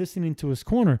and listening to his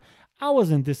corner. I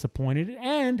wasn't disappointed,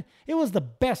 and it was the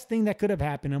best thing that could have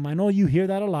happened to him. I know you hear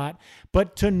that a lot,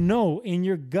 but to know in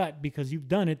your gut, because you've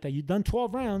done it, that you've done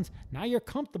 12 rounds, now you're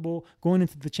comfortable going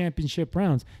into the championship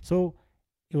rounds. So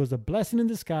it was a blessing in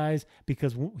disguise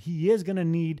because he is going to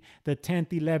need the 10th,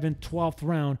 11th, 12th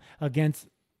round against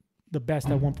the best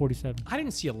at 147. I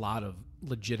didn't see a lot of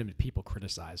legitimate people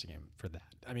criticizing him for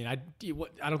that. I mean, I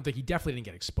don't think he definitely didn't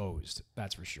get exposed.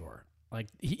 That's for sure. Like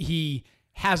he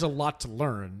has a lot to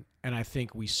learn, and I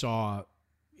think we saw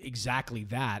exactly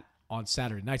that on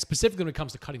Saturday night, specifically when it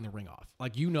comes to cutting the ring off.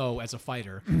 Like, as a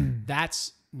fighter,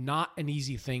 that's not an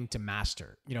easy thing to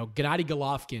master. Gennady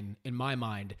Golovkin, in my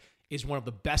mind, is one of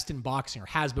the best in boxing, or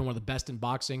has been one of the best in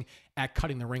boxing at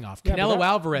cutting the ring off. Yeah, Canelo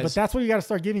Alvarez. But that's where you got to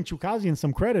start giving Chukagian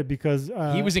some credit, because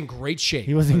he was in great shape.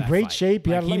 He was in great fight. shape.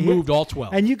 He moved all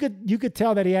 12. And you could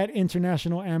tell that he had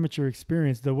international amateur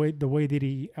experience, the way that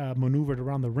he maneuvered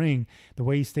around the ring, the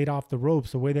way he stayed off the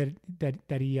ropes, the way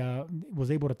that he was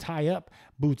able to tie up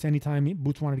Boots anytime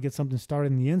Boots wanted to get something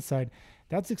started in the inside.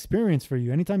 That's experience for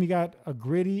you. Anytime you got a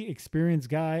gritty, experienced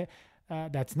guy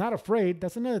that's not afraid,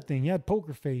 that's another thing. He had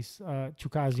poker face,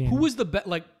 Chukagian. Who was the best?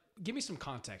 Like, give me some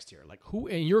context here. Like, who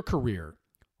in your career,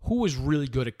 who was really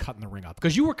good at cutting the ring off?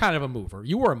 Because you were kind of a mover.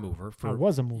 You were a mover. I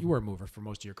was a mover. You were a mover for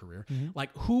most of your career. Mm-hmm. Like,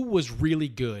 who was really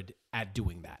good at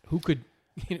doing that? Who could,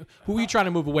 who were you trying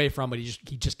to move away from, but he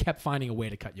just kept finding a way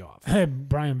to cut you off?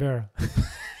 Brian Vera.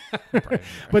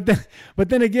 But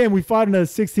then again, we fought in a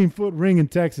 16-foot ring in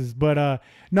Texas. But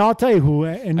no, I'll tell you who.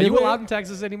 And are you allowed in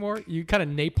Texas anymore? You kind of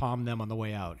napalm them on the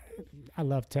way out. I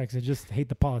love Texas. Just hate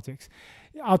the politics.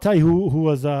 I'll tell you who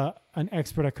was an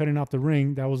expert at cutting off the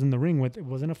ring. That was in the ring with. It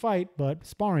wasn't a fight, but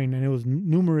sparring, and it was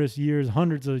numerous years,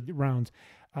 hundreds of rounds.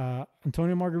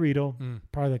 Antonio Margarito,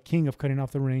 probably the king of cutting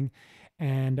off the ring,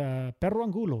 and Perro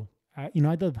Angulo. I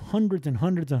did hundreds and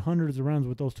hundreds and hundreds of rounds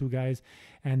with those two guys,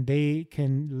 and they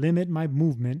can limit my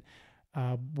movement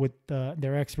with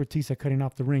their expertise at cutting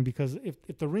off the ring. Because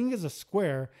if the ring is a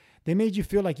square, they made you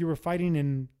feel like you were fighting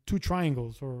in two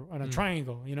triangles or on a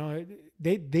triangle.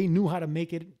 They knew how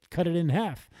to cut it in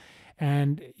half.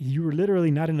 And you were literally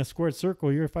not in a squared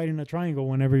circle. You're fighting a triangle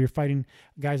whenever you're fighting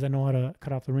guys that know how to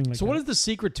cut off the ring like that. So what is the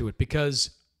secret to it?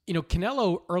 Because,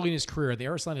 Canelo early in his career, the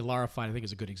Arislani Lara fight, I think,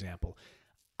 is a good example.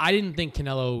 I didn't think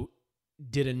Canelo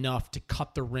did enough to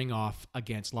cut the ring off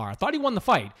against Lara. I thought he won the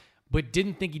fight, but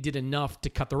didn't think he did enough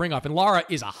to cut the ring off. And Lara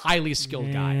is a highly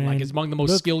skilled guy. Like, is among the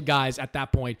most skilled guys at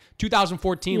that point.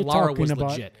 2014, Lara was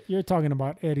legit. You're talking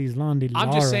about Eddie's Landi Lara.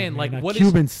 I'm just saying, like, what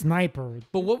Cuban sniper.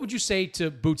 But what would you say to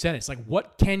Boots Ennis? Like,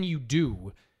 what can you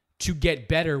do to get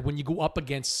better when you go up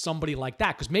against somebody like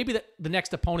that? Because maybe the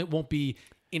next opponent won't be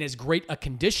in as great a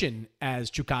condition as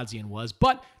Chukagian was,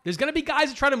 but there's going to be guys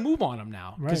that try to move on him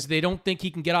now because they don't think he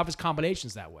can get off his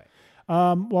combinations that way.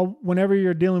 Well, whenever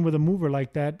you're dealing with a mover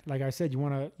like that, like I said, you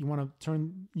want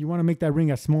to make that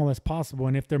ring as small as possible.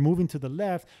 And if they're moving to the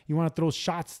left, you want to throw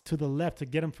shots to the left to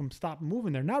get them from stop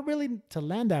moving there. Not really to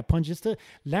land that punch, just to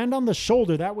land on the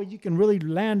shoulder. That way you can really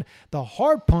land the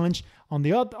hard punch on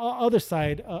the other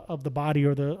side of the body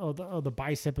or the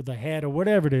bicep or the head or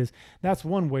whatever it is. That's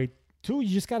one way. Two, you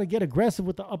just got to get aggressive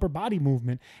with the upper body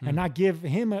movement and not give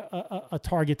him a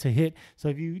target to hit. So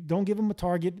if you don't give him a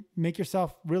target, make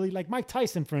yourself really like Mike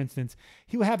Tyson, for instance.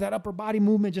 He would have that upper body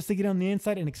movement just to get on the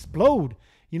inside and explode.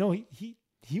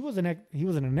 He wasn't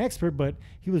an expert, but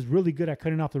he was really good at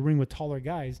cutting off the ring with taller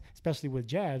guys, especially with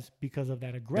jabs, because of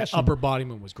that aggression. That upper body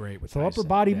movement was great with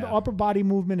Tyson. Upper body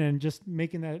movement and just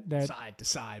making that side to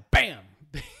side, bam.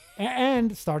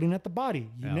 And starting at the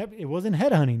body. It wasn't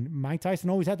headhunting. Mike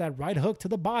Tyson always had that right hook to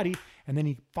the body, and then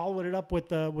he followed it up with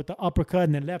the uppercut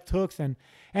and the left hooks, and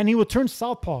he would turn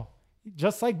southpaw,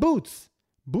 just like Boots.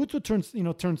 Boots would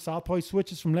turn southpaw. He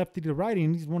switches from lefty to righty,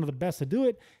 and he's one of the best to do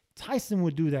it. Tyson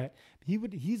would do that.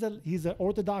 He's an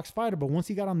orthodox fighter, but once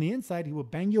he got on the inside, he would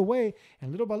bang you away,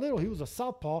 and little by little, he was a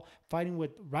southpaw fighting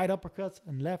with right uppercuts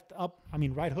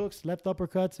and right hooks, left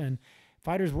uppercuts, and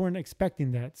fighters weren't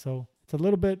expecting that. So it's a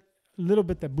little bit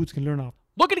that Boots can learn off.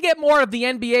 Looking to get more of the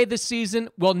NBA this season?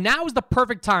 Well, now is the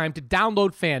perfect time to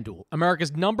download FanDuel,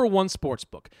 America's #1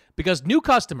 sportsbook, because new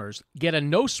customers get a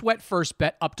no-sweat first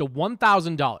bet up to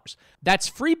 $1,000. That's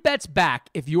free bets back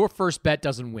if your first bet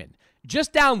doesn't win.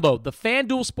 Just download the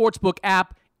FanDuel Sportsbook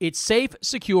app. It's safe,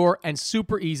 secure, and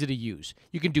super easy to use.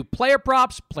 You can do player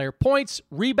props, player points,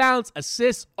 rebounds,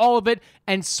 assists, all of it,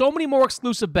 and so many more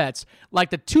exclusive bets,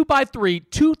 like the 2x3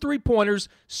 2 3-pointers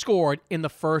scored in the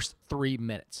first 3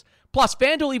 minutes. Plus,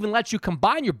 FanDuel even lets you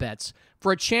combine your bets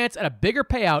for a chance at a bigger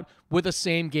payout with a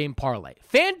same-game parlay.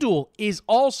 FanDuel is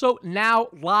also now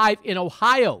live in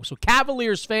Ohio, so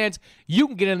Cavaliers fans, you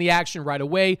can get in the action right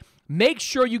away. Make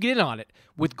sure you get in on it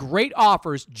with great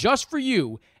offers just for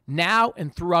you now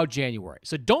and throughout January.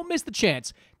 So don't miss the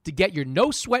chance to get your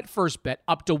no-sweat first bet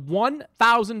up to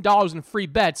 $1,000 in free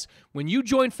bets when you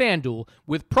join FanDuel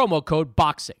with promo code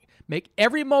BOXING. Make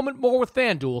every moment more with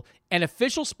FanDuel, an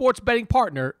official sports betting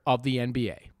partner of the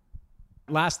NBA.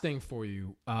 Last thing for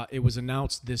you, it was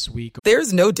announced this week.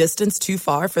 There's no distance too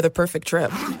far for the perfect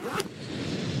trip.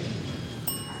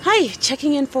 Hi,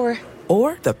 checking in for...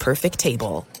 Or the perfect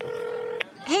table.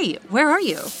 Hey, where are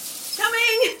you?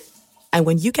 Coming! And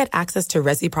when you get access to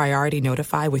Resi Priority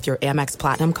Notify with your Amex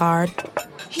Platinum card...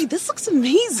 Hey, this looks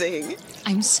amazing.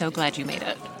 I'm so glad you made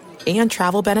it. and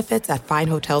travel benefits at fine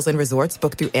hotels and resorts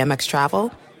booked through Amex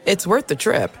Travel, it's worth the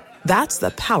trip. That's the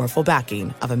powerful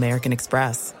backing of American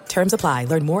Express. Terms apply.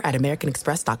 Learn more at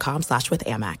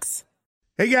americanexpress.com/withAmex.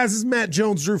 Hey guys, this is Matt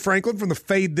Jones, Drew Franklin from the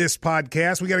Fade This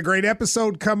podcast. We got a great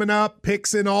episode coming up.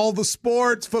 Picks in all the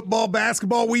sports, football,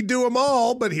 basketball, we do them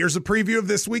all. But here's a preview of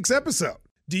this week's episode.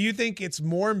 Do you think it's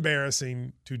more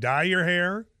embarrassing to dye your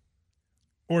hair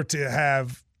or to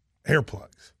have hair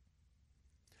plugs?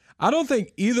 I don't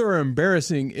think either are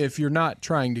embarrassing if you're not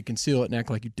trying to conceal it and act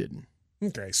like you didn't.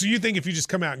 Okay, so you think if you just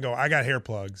come out and go, I got hair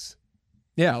plugs.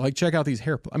 Yeah, like check out these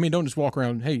hair plugs. I mean, don't just walk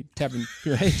around, hey, tapping,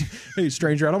 hey,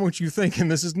 stranger, I don't want you thinking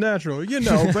this is natural. You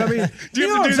know, but I mean, do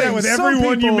you have to do that with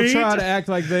everyone you meet? Try to act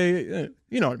like they,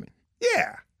 you know what I mean?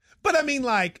 Yeah. But I mean,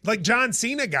 like John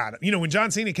Cena got it. You know, when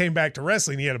John Cena came back to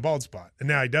wrestling, he had a bald spot, and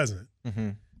now he doesn't. Mm-hmm.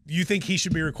 Do you think he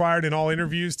should be required in all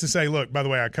interviews to say, look, by the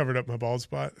way, I covered up my bald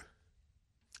spot?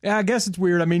 Yeah, I guess it's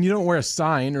weird. I mean, you don't wear a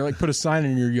sign or like put a sign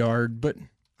in your yard, but.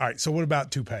 All right, so what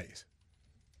about toupees?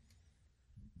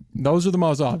 Those are the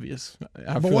most obvious.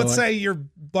 But let's say you're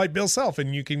like Bill Self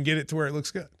and you can get it to where it looks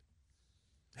good.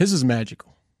 His is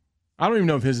magical. I don't even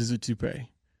know if his is a toupee.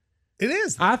 It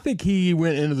is. I think he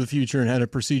went into the future and had a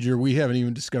procedure we haven't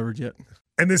even discovered yet.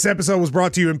 And this episode was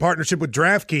brought to you in partnership with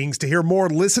DraftKings. To hear more,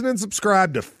 listen and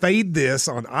subscribe to Fade This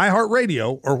on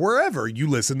iHeartRadio or wherever you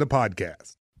listen to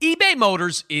podcasts. eBay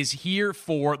Motors is here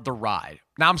for the ride.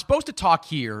 Now, I'm supposed to talk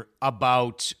here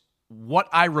about what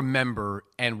I remember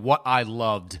and what I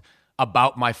loved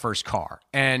about my first car.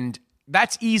 And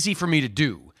that's easy for me to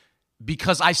do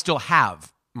because I still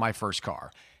have my first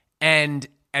car. And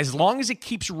as long as it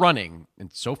keeps running,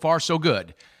 and so far so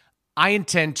good, I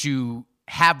intend to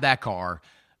have that car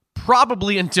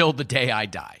probably until the day I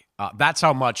die. That's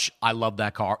how much I love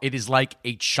that car. It is like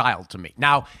a child to me.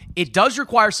 Now, it does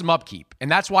require some upkeep,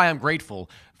 and that's why I'm grateful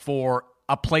for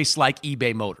a place like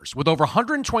eBay Motors. With over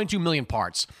 122 million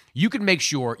parts, you can make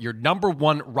sure your number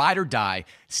one ride or die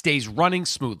stays running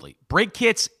smoothly. Brake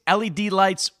kits, LED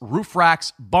lights, roof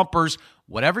racks, bumpers,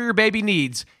 whatever your baby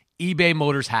needs, eBay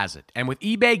Motors has it. And with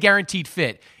eBay Guaranteed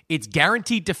Fit, it's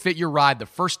guaranteed to fit your ride the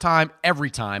first time,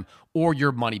 every time, or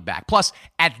your money back. Plus,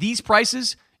 at these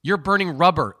prices, you're burning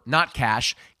rubber, not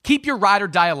cash. Keep your ride or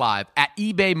die alive at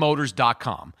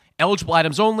ebaymotors.com. Eligible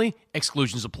items only.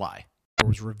 Exclusions apply. It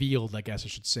was revealed, I guess I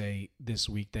should say, this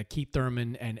week that Keith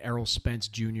Thurman and Errol Spence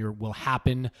Jr. will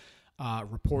happen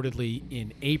reportedly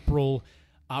in April.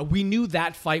 We knew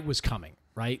that fight was coming,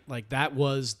 right? Like that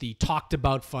was the talked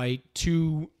about fight.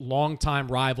 Two longtime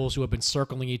rivals who have been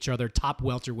circling each other, top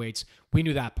welterweights. We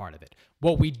knew that part of it.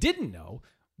 What we didn't know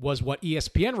was what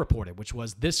ESPN reported, which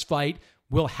was this fight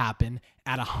will happen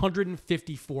at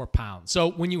 154 pounds.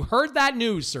 So when you heard that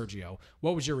news, Sergio,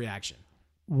 what was your reaction?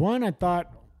 One, I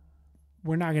thought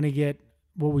we're not going to get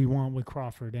what we want with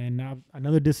Crawford. And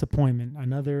another disappointment.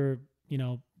 Another,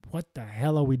 what the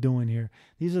hell are we doing here?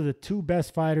 These are the two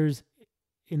best fighters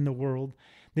in the world.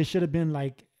 They should have been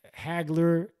like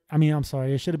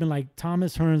it should have been like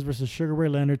Thomas Hearns versus Sugar Ray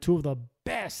Leonard, two of the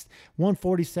best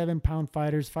 147-pound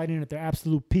fighters fighting at their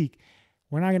absolute peak.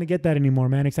 We're not going to get that anymore,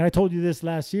 Mannix. And I told you this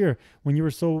last year when you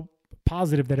were so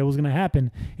positive that it was going to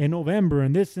happen in November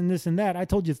and this and this and that. I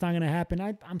told you it's not going to happen.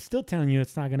 I'm still telling you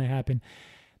it's not going to happen.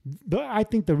 I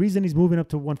think the reason he's moving up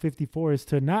to 154 is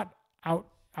to not out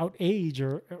age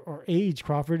or age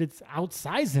Crawford. It's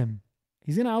outsize him.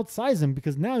 He's going to outsize him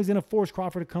because now he's going to force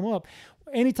Crawford to come up.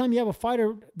 Anytime you have a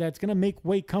fighter that's going to make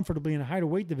weight comfortably in a higher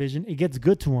weight division, it gets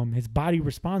good to him. His body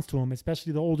responds to him,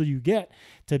 especially the older you get.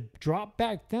 To drop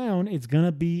back down, it's going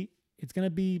to be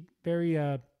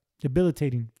very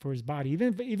debilitating for his body,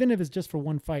 even if it's just for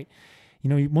one fight.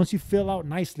 Once you fill out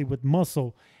nicely with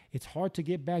muscle, it's hard to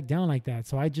get back down like that.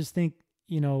 So I just think,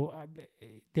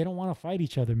 they don't want to fight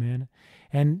each other, man.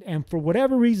 And for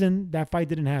whatever reason, that fight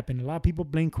didn't happen. A lot of people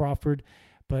blame Crawford,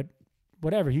 but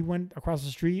whatever. He went across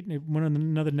the street and went on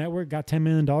another network, got $10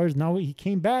 million. Now he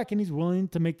came back and he's willing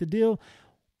to make the deal.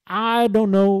 I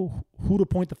don't know who to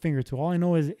point the finger to. All I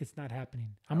know is it's not happening.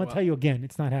 I'm going to tell you again,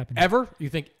 it's not happening. Ever? You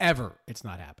think ever it's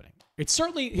not happening? It's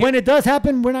certainly... When it does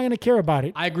happen, we're not going to care about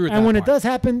it. I agree with that. And when part. it does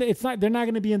happen, they're not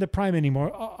going to be in the prime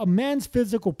anymore. A man's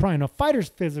physical prime, a fighter's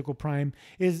physical prime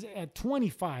is at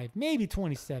 25, maybe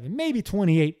 27, maybe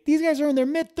 28. These guys are in their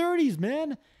mid-30s,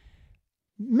 man.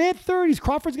 Mid-30s.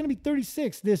 Crawford's going to be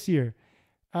 36 this year.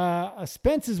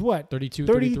 Spence is what? 32,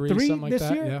 33, something like this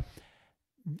that. year? Yeah.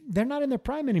 They're not in their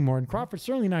prime anymore, and Crawford's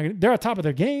certainly not. They're at top of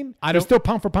their game. They're still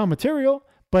pound for pound material,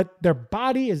 but their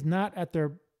body is not at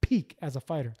their peak as a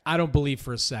fighter. I don't believe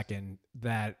for a second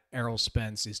that Errol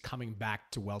Spence is coming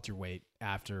back to welterweight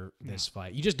after this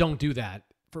fight. You just don't do that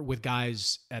with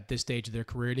guys at this stage of their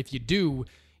career. And if you do,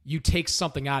 you take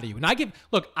something out of you. And I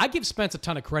give Spence a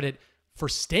ton of credit for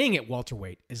staying at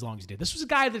welterweight as long as he did. This was a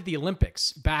guy that at the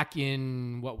Olympics back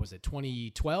in,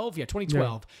 2012? Yeah,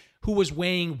 2012, who was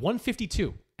weighing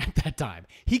 152 at that time.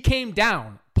 He came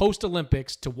down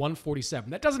post-Olympics to 147.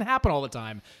 That doesn't happen all the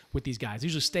time with these guys. They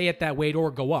usually stay at that weight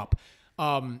or go up.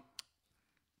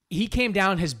 He came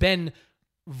down, has been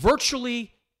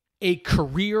virtually a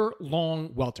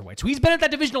career-long welterweight. So he's been at that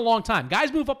division a long time.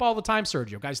 Guys move up all the time,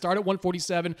 Sergio. Guys start at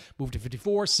 147, move to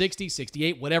 54, 60,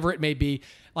 68, whatever it may be.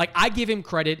 Like, I give him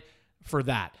credit for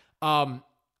that.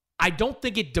 I don't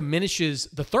think it diminishes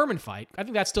the Thurman fight. I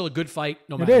think that's still a good fight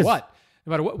no matter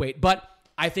what weight. But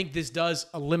I think this does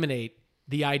eliminate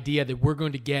the idea that we're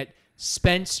going to get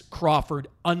Spence Crawford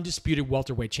undisputed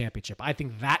welterweight championship. I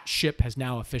think that ship has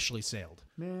now officially sailed.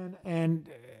 Man, and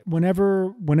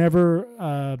whenever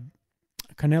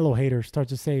Canelo haters start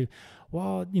to say,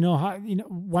 well,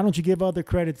 why don't you give other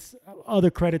credit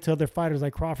to other fighters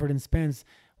like Crawford and Spence?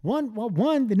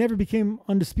 One, they never became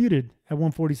undisputed at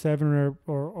 147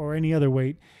 or any other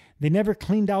weight. They never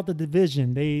cleaned out the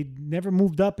division. They never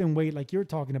moved up in weight like you're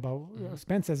talking about.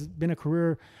 Spence has been a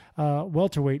career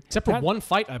welterweight. Except for one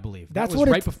fight, I believe. That's what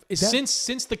right before.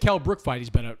 Since the Kell Brook fight, he's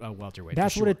been a welterweight.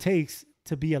 That's what it takes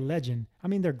to be a legend. I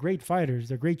mean, they're great fighters.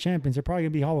 They're great champions. They're probably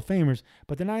going to be Hall of Famers,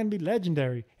 but they're not going to be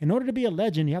legendary. In order to be a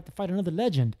legend, you have to fight another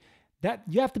legend. That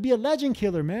you have to be a legend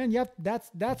killer, man. That's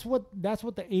what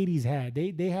the 80s had.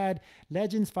 They had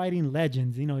legends fighting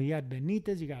legends. You had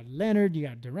Benitez, you got Leonard, you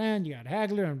got Durant, you got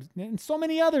Hagler, and so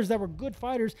many others that were good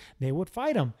fighters. They would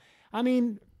fight them. I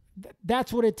mean,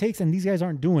 that's what it takes, and these guys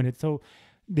aren't doing it. So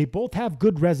they both have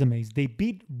good resumes. They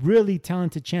beat really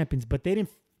talented champions, but they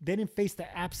didn't face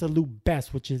the absolute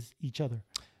best, which is each other.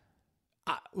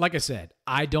 Like I said,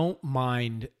 I don't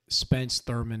mind Spence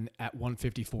Thurman at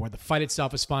 154. The fight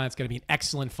itself is fine. It's going to be an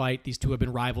excellent fight. These two have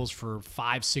been rivals for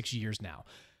 5-6 years now.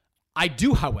 I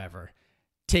do, however,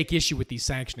 take issue with these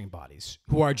sanctioning bodies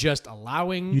who are just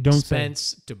allowing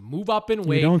Spence to move up in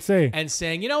weight and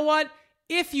saying, you know what?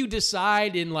 If you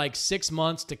decide in like 6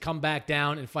 months to come back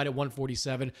down and fight at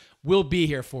 147, we'll be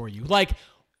here for you. Like,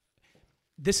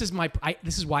 this is why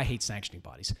I hate sanctioning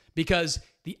bodies, because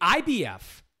the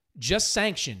IBF just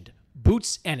sanctioned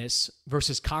Boots Ennis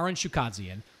versus Karen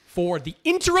Shukadzian for the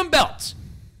interim belt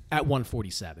at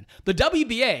 147. The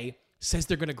WBA says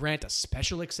they're going to grant a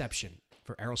special exception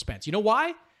for Errol Spence. You know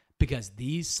why? Because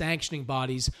these sanctioning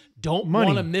bodies don't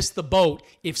want to miss the boat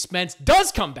if Spence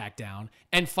does come back down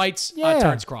and fights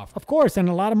Terrence Crawford. Of course, and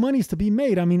a lot of money's to be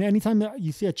made. I mean, anytime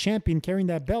you see a champion carrying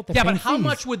that belt, but how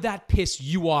much would that piss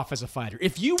you off as a fighter?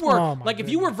 If you were if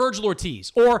you were Virgil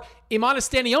Ortiz or Imanis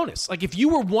Stanionis, like if you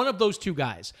were one of those two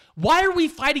guys, why are we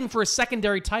fighting for a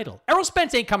secondary title? Errol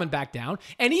Spence ain't coming back down,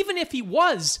 and even if he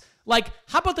was, like,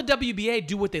 how about the WBA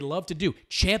do what they love to do?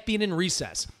 Champion in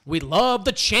recess. We love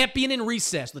the champion in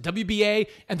recess, the WBA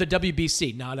and the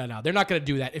WBC. No. They're not going to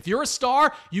do that. If you're a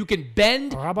star, you can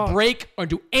bend, break, or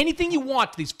do anything you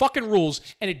want to these fucking rules,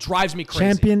 and it drives me crazy.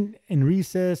 Champion in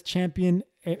recess, champion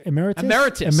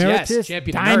emeritus. Yes.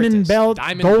 Champion diamond emeritus. belt,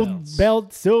 gold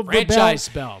belt, silver franchise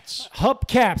belts.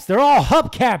 Hubcaps. They're all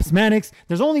hubcaps, Mannix.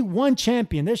 There's only one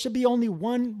champion. There should be only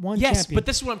one champion. Yes, but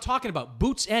this is what I'm talking about.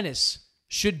 Boots Ennis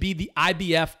should be the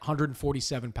IBF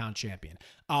 147-pound champion.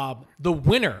 The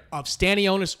winner of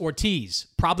Stanionis Ortiz,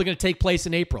 probably going to take place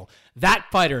in April. That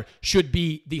fighter should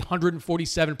be the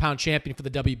 147-pound champion for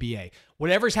the WBA.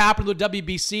 Whatever's happened to the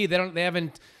WBC, they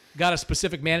haven't got a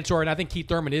specific mandatory, and I think Keith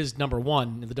Thurman is number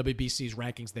one in the WBC's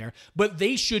rankings there. But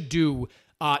they should do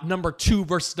number 2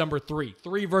 versus number 3,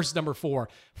 3 versus number 4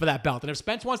 for that belt. And if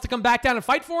Spence wants to come back down and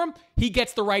fight for him, he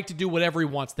gets the right to do whatever he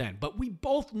wants then. But we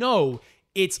both know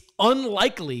it's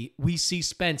unlikely we see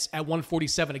Spence at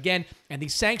 147 again, and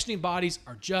these sanctioning bodies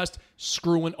are just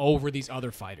screwing over these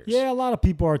other fighters. Yeah, a lot of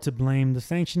people are to blame. The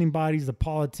sanctioning bodies, the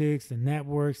politics, the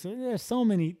networks. There's so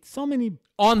many.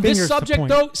 On this subject,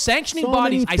 though, sanctioning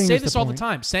bodies, I say this all the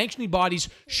time, sanctioning bodies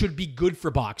should be good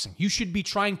for boxing. You should be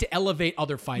trying to elevate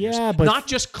other fighters, not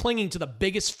just clinging to the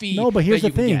biggest fee. No, but here's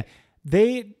the thing.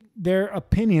 Get. Their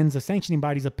opinions, the sanctioning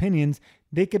bodies' opinions,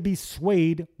 they could be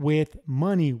swayed with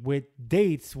money, with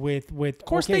dates, with. Of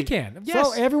course they can. Yes.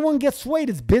 So everyone gets swayed.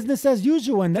 It's business as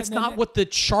usual, and that's not what the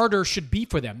charter should be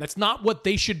for them. That's not what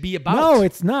they should be about. No,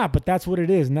 it's not. But that's what it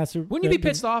is, and that's. Wouldn't you be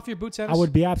pissed off, your Boots Ennis? I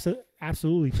would be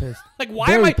Absolutely pissed. Like, why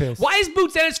Very pissed. Why is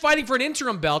Boots Ennis fighting for an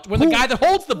interim belt when the guy that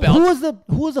holds the belt?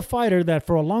 Who was a fighter that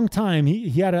for a long time he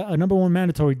had a number one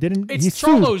mandatory? It's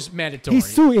Charlo's mandatory.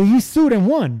 He sued and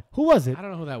won. Who was it? I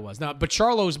don't know who that was. No, but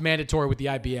Charlo's mandatory with the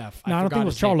IBF. No, I don't think it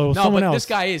was his name. Charlo. No, someone but else. this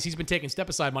guy he's been taking step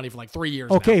aside money for like 3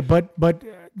 years. Okay, now. but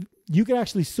you can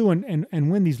actually sue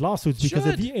and win these lawsuits because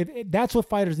if that's what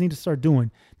fighters need to start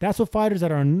doing. That's what fighters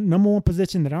that are in number one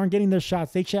position that aren't getting their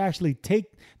shots, they should actually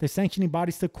take the sanctioning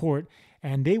bodies to court,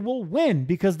 and they will win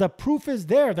because the proof is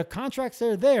there. The contracts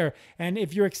are there. And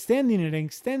if you're extending it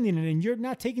and you're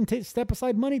not taking step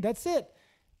aside money, that's it.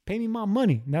 Pay me my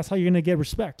money. And that's how you're going to get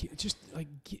respect. Just like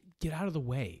get out of the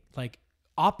way. Like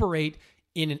operate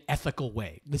in an ethical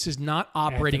way. This is not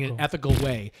operating in an ethical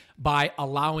way by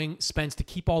allowing Spence to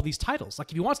keep all these titles. Like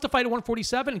if he wants to fight at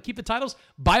 147 and keep the titles,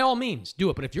 by all means,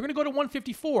 do it. But if you're going to go to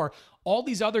 154, all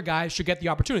these other guys should get the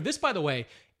opportunity. This, by the way,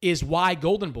 is why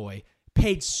Golden Boy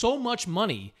paid so much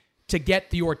money to get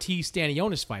the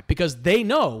Ortiz-Stanionis fight, because they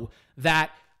know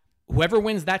that whoever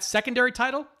wins that secondary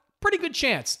title, pretty good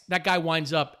chance that guy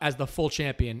winds up as the full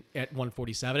champion at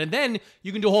 147. And then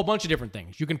you can do a whole bunch of different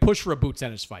things. You can push for a Boots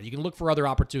Ennis fight. You can look for other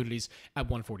opportunities at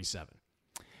 147.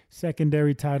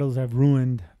 Secondary titles have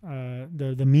ruined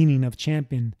the meaning of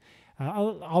champion.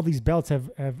 All these belts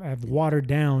have watered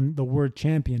down the word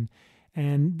champion.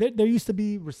 And there used to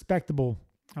be respectable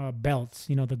belts,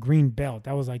 the green belt.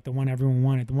 That was like the one everyone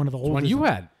wanted, the one of the oldest. One you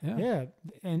had. Yeah.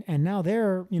 And now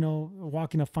they're,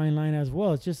 walking a fine line as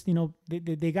well. It's just,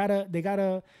 they gotta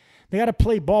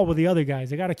play ball with the other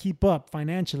guys. They gotta keep up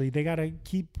financially. They gotta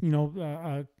keep,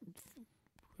 what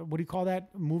do you call that?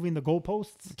 Moving the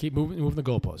goalposts? Keep moving the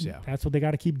goalposts, yeah. That's what they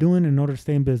gotta keep doing in order to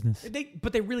stay in business.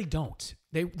 But they really don't.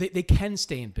 They can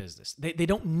stay in business. They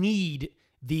don't need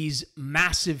these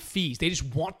massive fees. They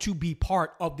just want to be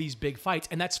part of these big fights,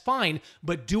 and that's fine,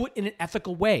 but do it in an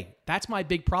ethical way. That's my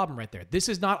big problem right there. This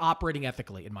is not operating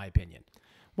ethically, in my opinion.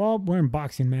 Well, we're in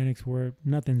boxing, Mannix, where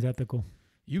nothing's ethical.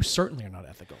 You certainly are not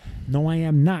ethical. No, I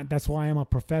am not. That's why I'm a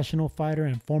professional fighter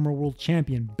and former world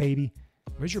champion, baby.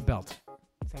 Where's your belt?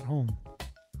 It's at home.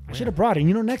 I should have brought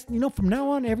it. From now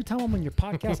on, every time I'm on your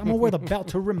podcast, I'm going to wear the belt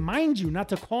to remind you not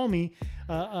to call me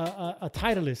a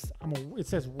titleist. It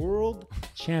says world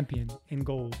champion in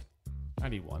gold. I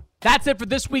need one. That's it for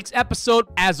this week's episode.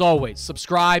 As always,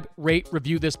 subscribe, rate,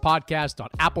 review this podcast on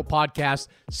Apple Podcasts,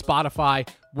 Spotify,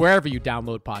 wherever you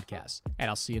download podcasts. And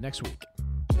I'll see you next week.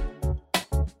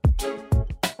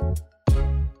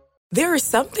 There are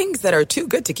some things that are too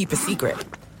good to keep a secret.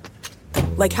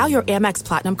 Like how your Amex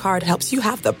Platinum card helps you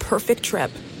have the perfect trip.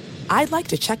 I'd like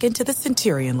to check into the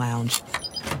Centurion Lounge.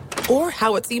 Or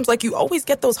how it seems like you always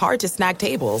get those hard-to-snag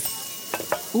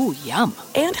tables. Ooh, yum.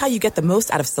 And how you get the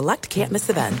most out of select can't-miss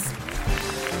events.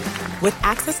 With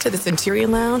access to the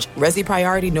Centurion Lounge, Resi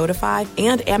Priority Notified,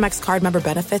 and Amex card member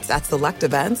benefits at select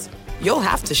events, you'll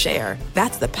have to share.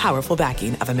 That's the powerful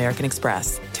backing of American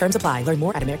Express. Terms apply. Learn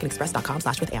more at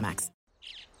americanexpress.com/withAmex.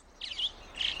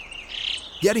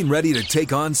 Getting ready to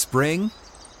take on spring?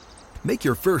 Make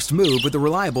your first move with the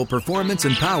reliable performance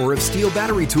and power of Steel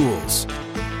battery tools.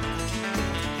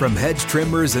 From hedge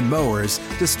trimmers and mowers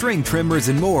to string trimmers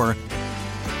and more,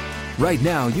 right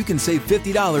now you can save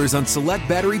 $50 on select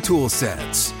battery tool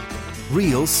sets.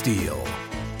 Real Steel.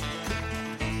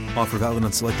 Offer valid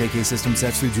on select AK system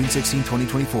sets through June 16,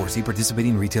 2024. See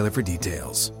participating retailer for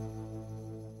details.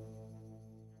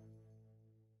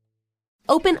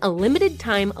 Open a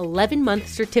limited-time 11-month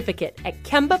certificate at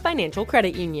Kemba Financial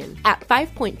Credit Union. At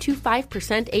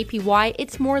 5.25% APY,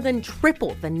 it's more than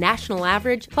triple the national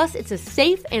average, plus it's a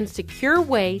safe and secure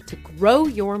way to grow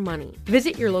your money.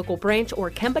 Visit your local branch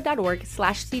or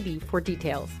kemba.org/cb for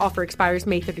details. Offer expires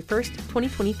May 31st,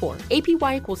 2024.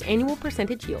 APY equals annual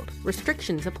percentage yield.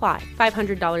 Restrictions apply.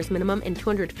 $500 minimum and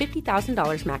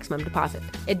 $250,000 maximum deposit.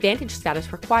 Advantage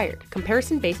status required.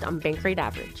 Comparison based on bank rate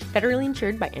average. Federally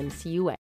insured by NCUA.